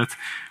 Meaning that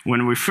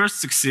when we first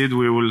succeed,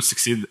 we will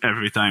succeed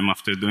every time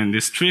after doing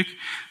this trick.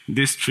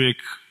 This trick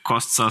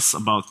costs us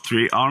about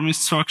 3 Armis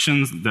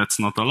instructions. That's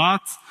not a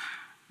lot.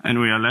 And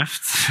we are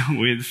left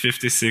with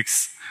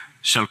 56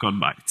 shellcode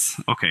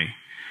bytes. Okay,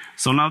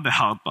 so now the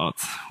hard part.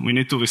 We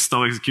need to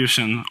restore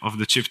execution of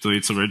the chip to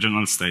its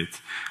original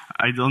state.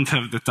 I don't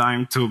have the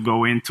time to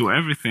go into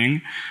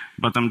everything,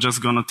 but I'm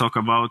just going to talk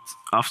about,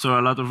 after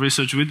a lot of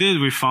research we did,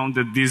 we found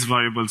that these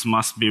variables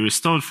must be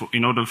restored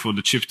in order for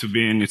the chip to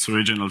be in its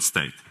original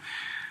state.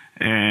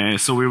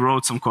 So we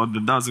wrote some code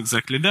that does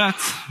exactly that,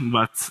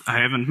 but I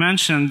haven't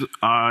mentioned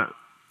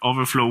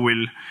overflow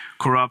will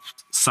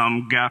corrupt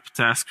some gap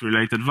task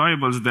related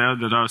variables there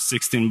that are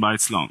 16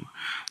 bytes long.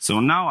 So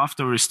now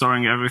after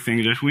restoring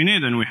everything that we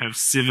need, and we have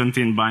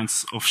 17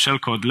 bytes of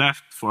shellcode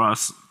left for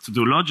us to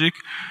do logic,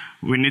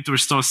 we need to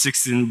restore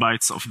 16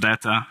 bytes of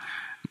data,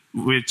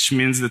 which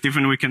means that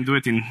even we can do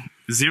it in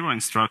 0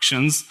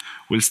 instructions,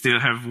 we'll still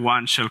have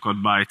 1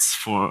 shellcode bytes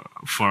for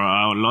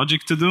our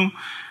logic to do,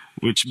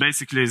 which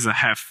basically is a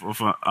half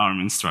of an ARM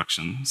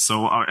instruction.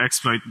 So our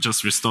exploit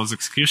just restores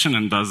execution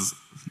and does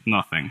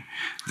nothing.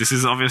 This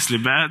is obviously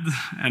bad,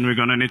 and we're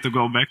going to need to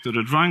go back to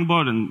the drawing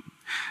board and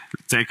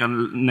take a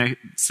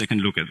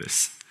second look at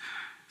this.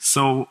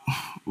 So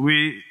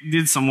we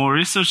did some more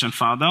research and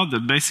found out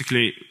that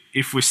basically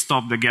if we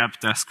stop the gap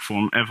task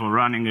from ever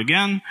running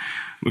again,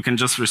 we can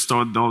just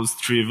restore those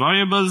 3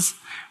 variables,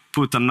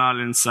 put a null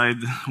inside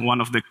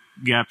one of the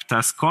gap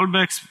task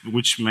callbacks,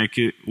 which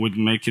would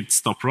make it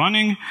stop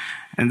running,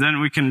 and then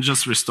we can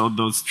just restore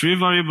those 3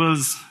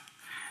 variables,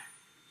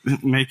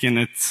 making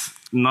it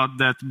not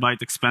that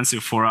byte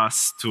expensive for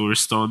us to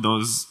restore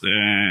those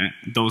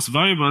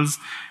variables,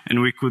 and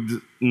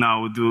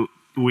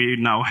we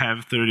now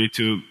have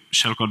 32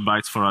 shellcode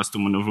bytes for us to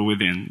maneuver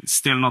within.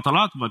 Still not a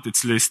lot, but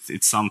at least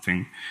it's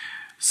something.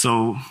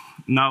 So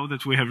now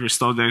that we have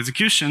restored the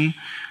execution,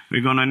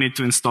 we're going to need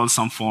to install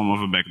some form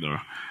of a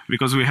backdoor.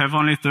 Because we have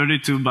only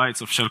 32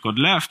 bytes of shellcode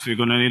left, we're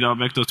going to need our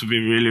backdoor to be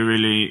really,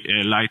 really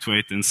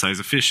lightweight and size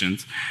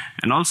efficient.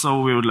 And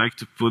also, we would like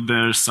to put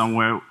there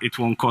somewhere it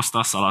won't cost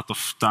us a lot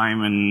of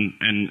time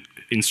and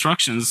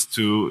instructions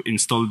to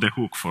install the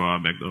hook for our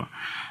backdoor.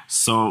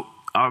 So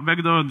our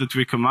backdoor that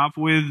we come up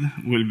with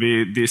will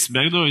be this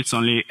backdoor. It's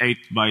only 8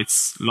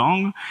 bytes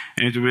long,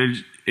 and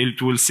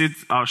it will sit,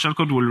 our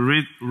shellcode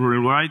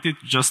will write it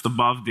just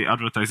above the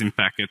advertising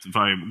packet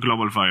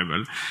global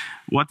variable.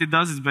 What it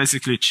does is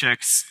basically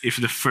checks if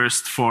the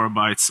first 4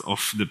 bytes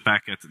of the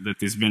packet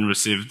that is being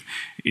received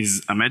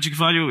is a magic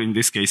value, in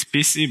this case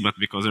PC, but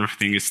because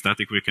everything is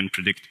static, we can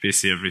predict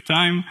PC every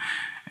time.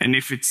 And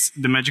if it's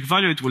the magic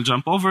value, it will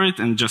jump over it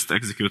and just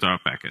execute our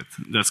packet.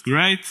 That's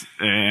great.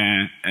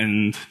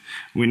 And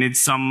we need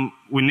some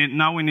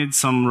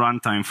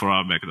runtime for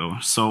our backdoor.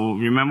 So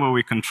remember,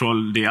 we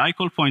control the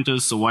ICALL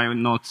pointers, so why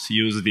not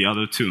use the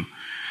other 2?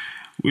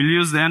 We'll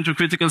use the enter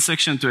critical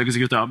section to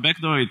execute our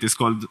backdoor. It is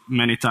called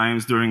many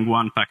times during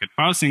one packet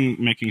parsing,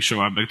 making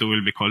sure our backdoor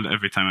will be called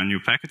every time a new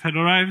packet had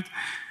arrived.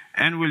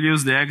 And we'll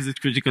use the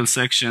exit critical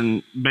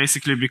section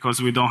basically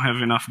because we don't have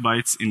enough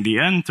bytes in the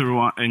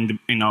enter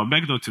in our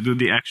backdoor to do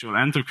the actual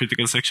enter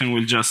critical section.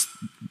 We'll just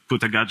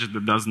put a gadget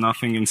that does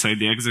nothing inside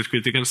the exit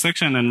critical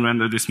section and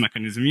render this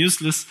mechanism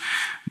useless,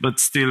 but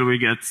still we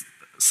get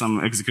some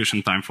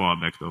execution time for our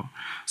backdoor.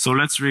 So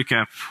let's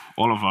recap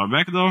all of our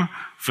backdoor.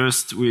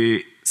 First,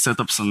 we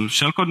set up some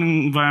shellcode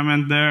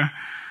environment there,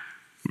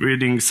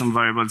 reading some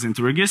variables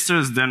into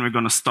registers. Then we're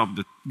going to stop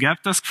the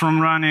gap task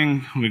from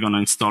running. We're going to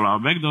install our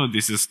backdoor.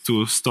 This is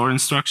 2 store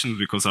instructions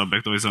because our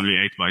backdoor is only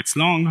 8 bytes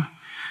long.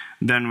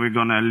 Then we're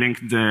going to link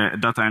the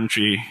data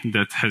entry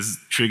that has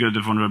triggered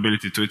the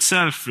vulnerability to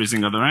itself,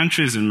 freezing other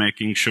entries and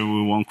making sure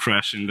we won't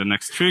crash in the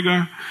next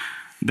trigger.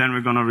 Then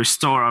we're going to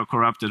restore our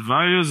corrupted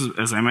values.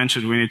 As I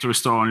mentioned, we need to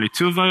restore only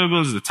 2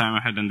 variables, the time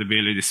ahead and the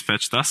BLE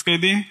dispatch task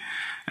ID.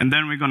 And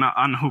then we're going to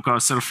unhook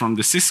ourselves from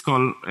the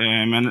Cisco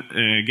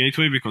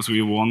gateway because we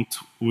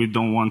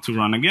don't want to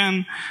run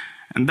again.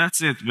 And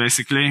that's it,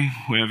 basically.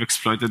 We have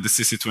exploited the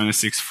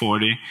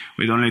CC2640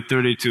 with only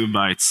 32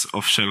 bytes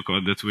of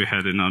shellcode that we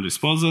had in our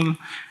disposal.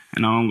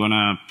 And now I'm going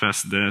to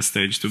pass the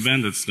stage to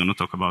Ben that's going to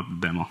talk about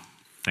the demo.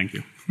 Thank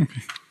you.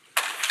 Okay.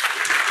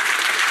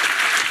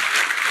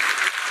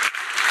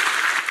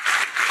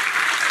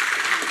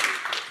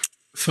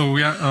 So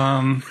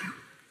yeah,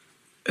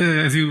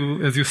 as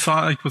you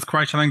saw, it was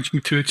quite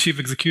challenging to achieve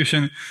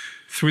execution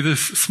through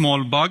this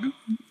small bug,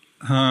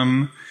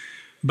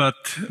 but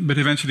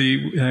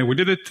eventually we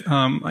did it.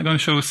 I'm going to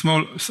show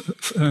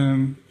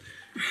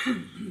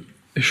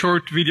a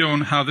short video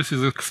on how this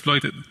is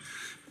exploited.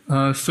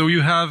 So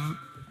you have,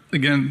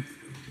 again,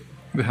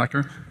 the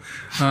hacker.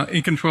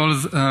 It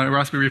controls a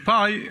Raspberry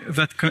Pi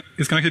that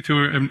is connected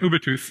to an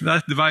Ubuntu.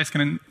 That device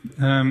can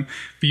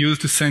be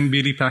used to send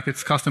BLE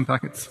packets, custom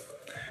packets.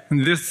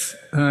 And this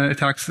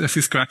attacks a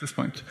Cisco access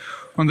point.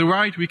 On the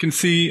right, we can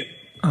see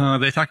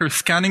the attacker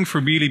scanning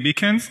for BLE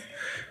beacons.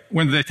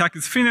 When the attack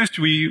is finished,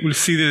 we will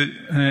see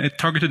the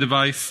targeted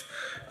device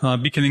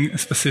beaconing a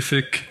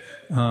specific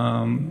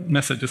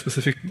message,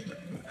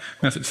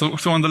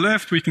 So on the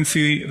left, we can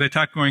see the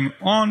attack going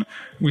on.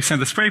 We send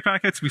the spray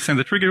packets, we send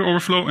the trigger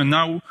overflow, and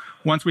now,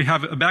 once we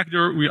have a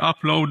backdoor, we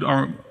upload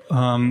our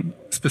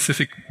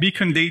specific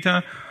beacon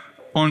data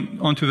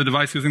onto the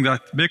device using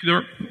that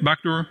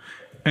backdoor.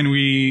 And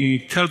we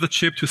tell the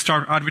chip to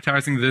start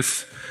advertising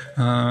this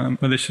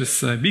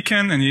malicious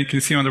beacon. And you can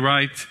see on the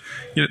right,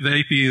 the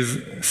AP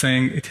is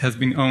saying it has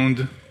been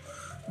owned,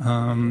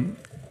 and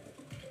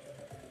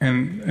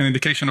an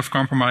indication of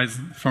compromise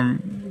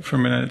from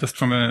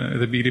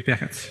the BLE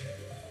packets.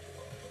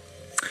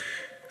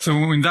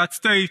 So in that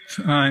state,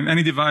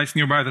 any device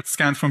nearby that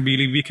scans from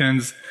BLE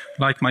beacons,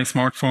 like my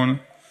smartphone,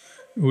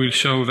 will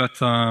show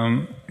that,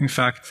 in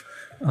fact,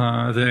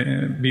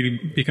 the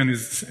beacon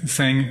is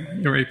saying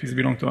your APs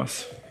belong to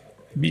us.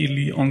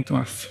 Belong to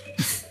us.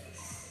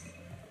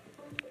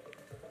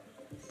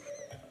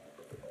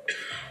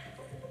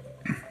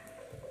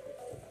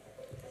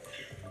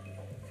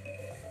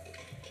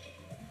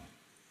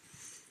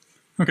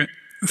 Okay,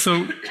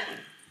 so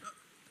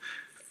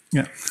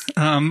yeah,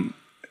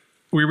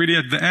 we're really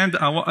at the end.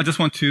 I just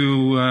want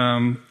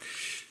to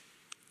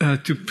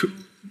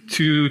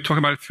talk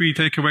about 3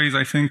 takeaways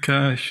I think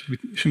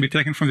should be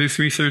taken from this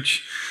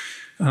research.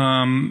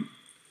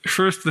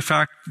 First, the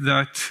fact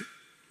that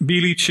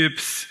BLE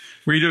chips,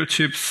 radio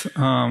chips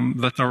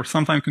that are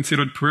sometimes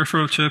considered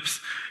peripheral chips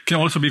can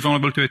also be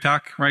vulnerable to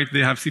attack, right?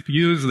 They have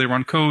CPUs, they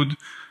run code,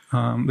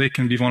 they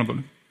can be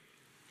vulnerable.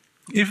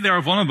 If they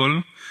are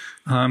vulnerable,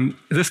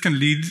 this can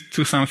lead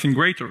to something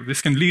greater.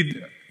 This can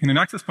lead, in an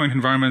access point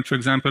environment, for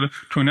example,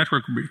 to a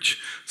network breach.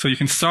 So you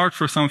can start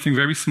for something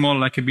very small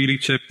like a BLE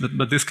chip,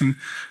 but this can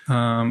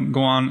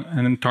go on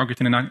and then target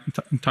an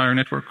entire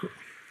network.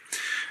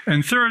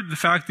 And third, the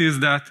fact is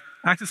that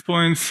access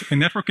points and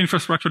network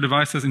infrastructure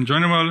devices in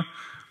general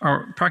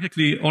are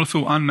practically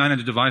also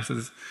unmanaged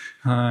devices.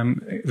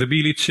 The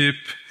BLE chip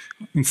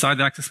inside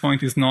the access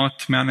point is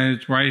not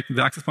managed, right?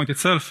 The access point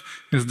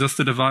itself is just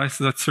a device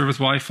that serves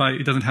Wi-Fi.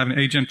 It doesn't have an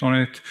agent on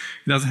it.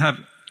 It doesn't have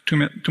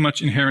too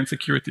much inherent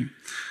security.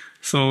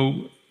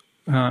 So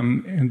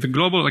in the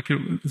global, like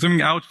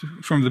zooming out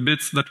from the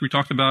bits that we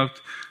talked about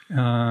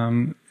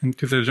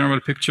into the general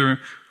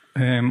picture,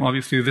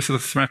 obviously this is a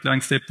threat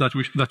landscape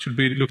that should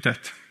be looked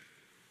at.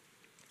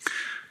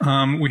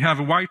 We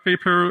have a white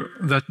paper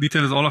that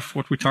details all of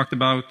what we talked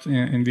about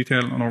in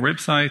detail on our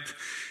website.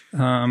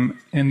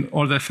 And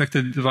all the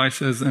affected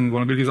devices and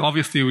vulnerabilities.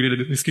 Obviously, we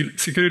did a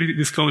security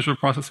disclosure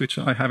process, which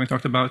I haven't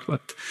talked about,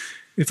 but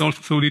it's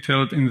also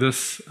detailed in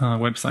this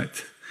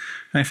website.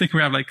 And I think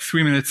we have like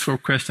 3 minutes for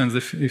questions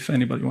if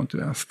anybody wants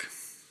to ask.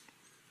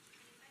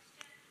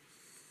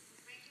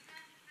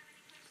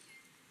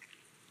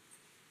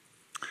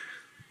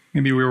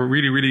 Maybe we were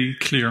really, really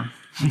clear.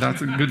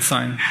 That's a good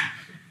sign.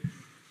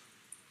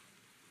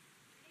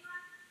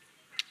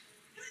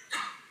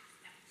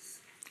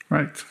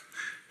 Right.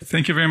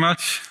 Thank you very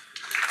much.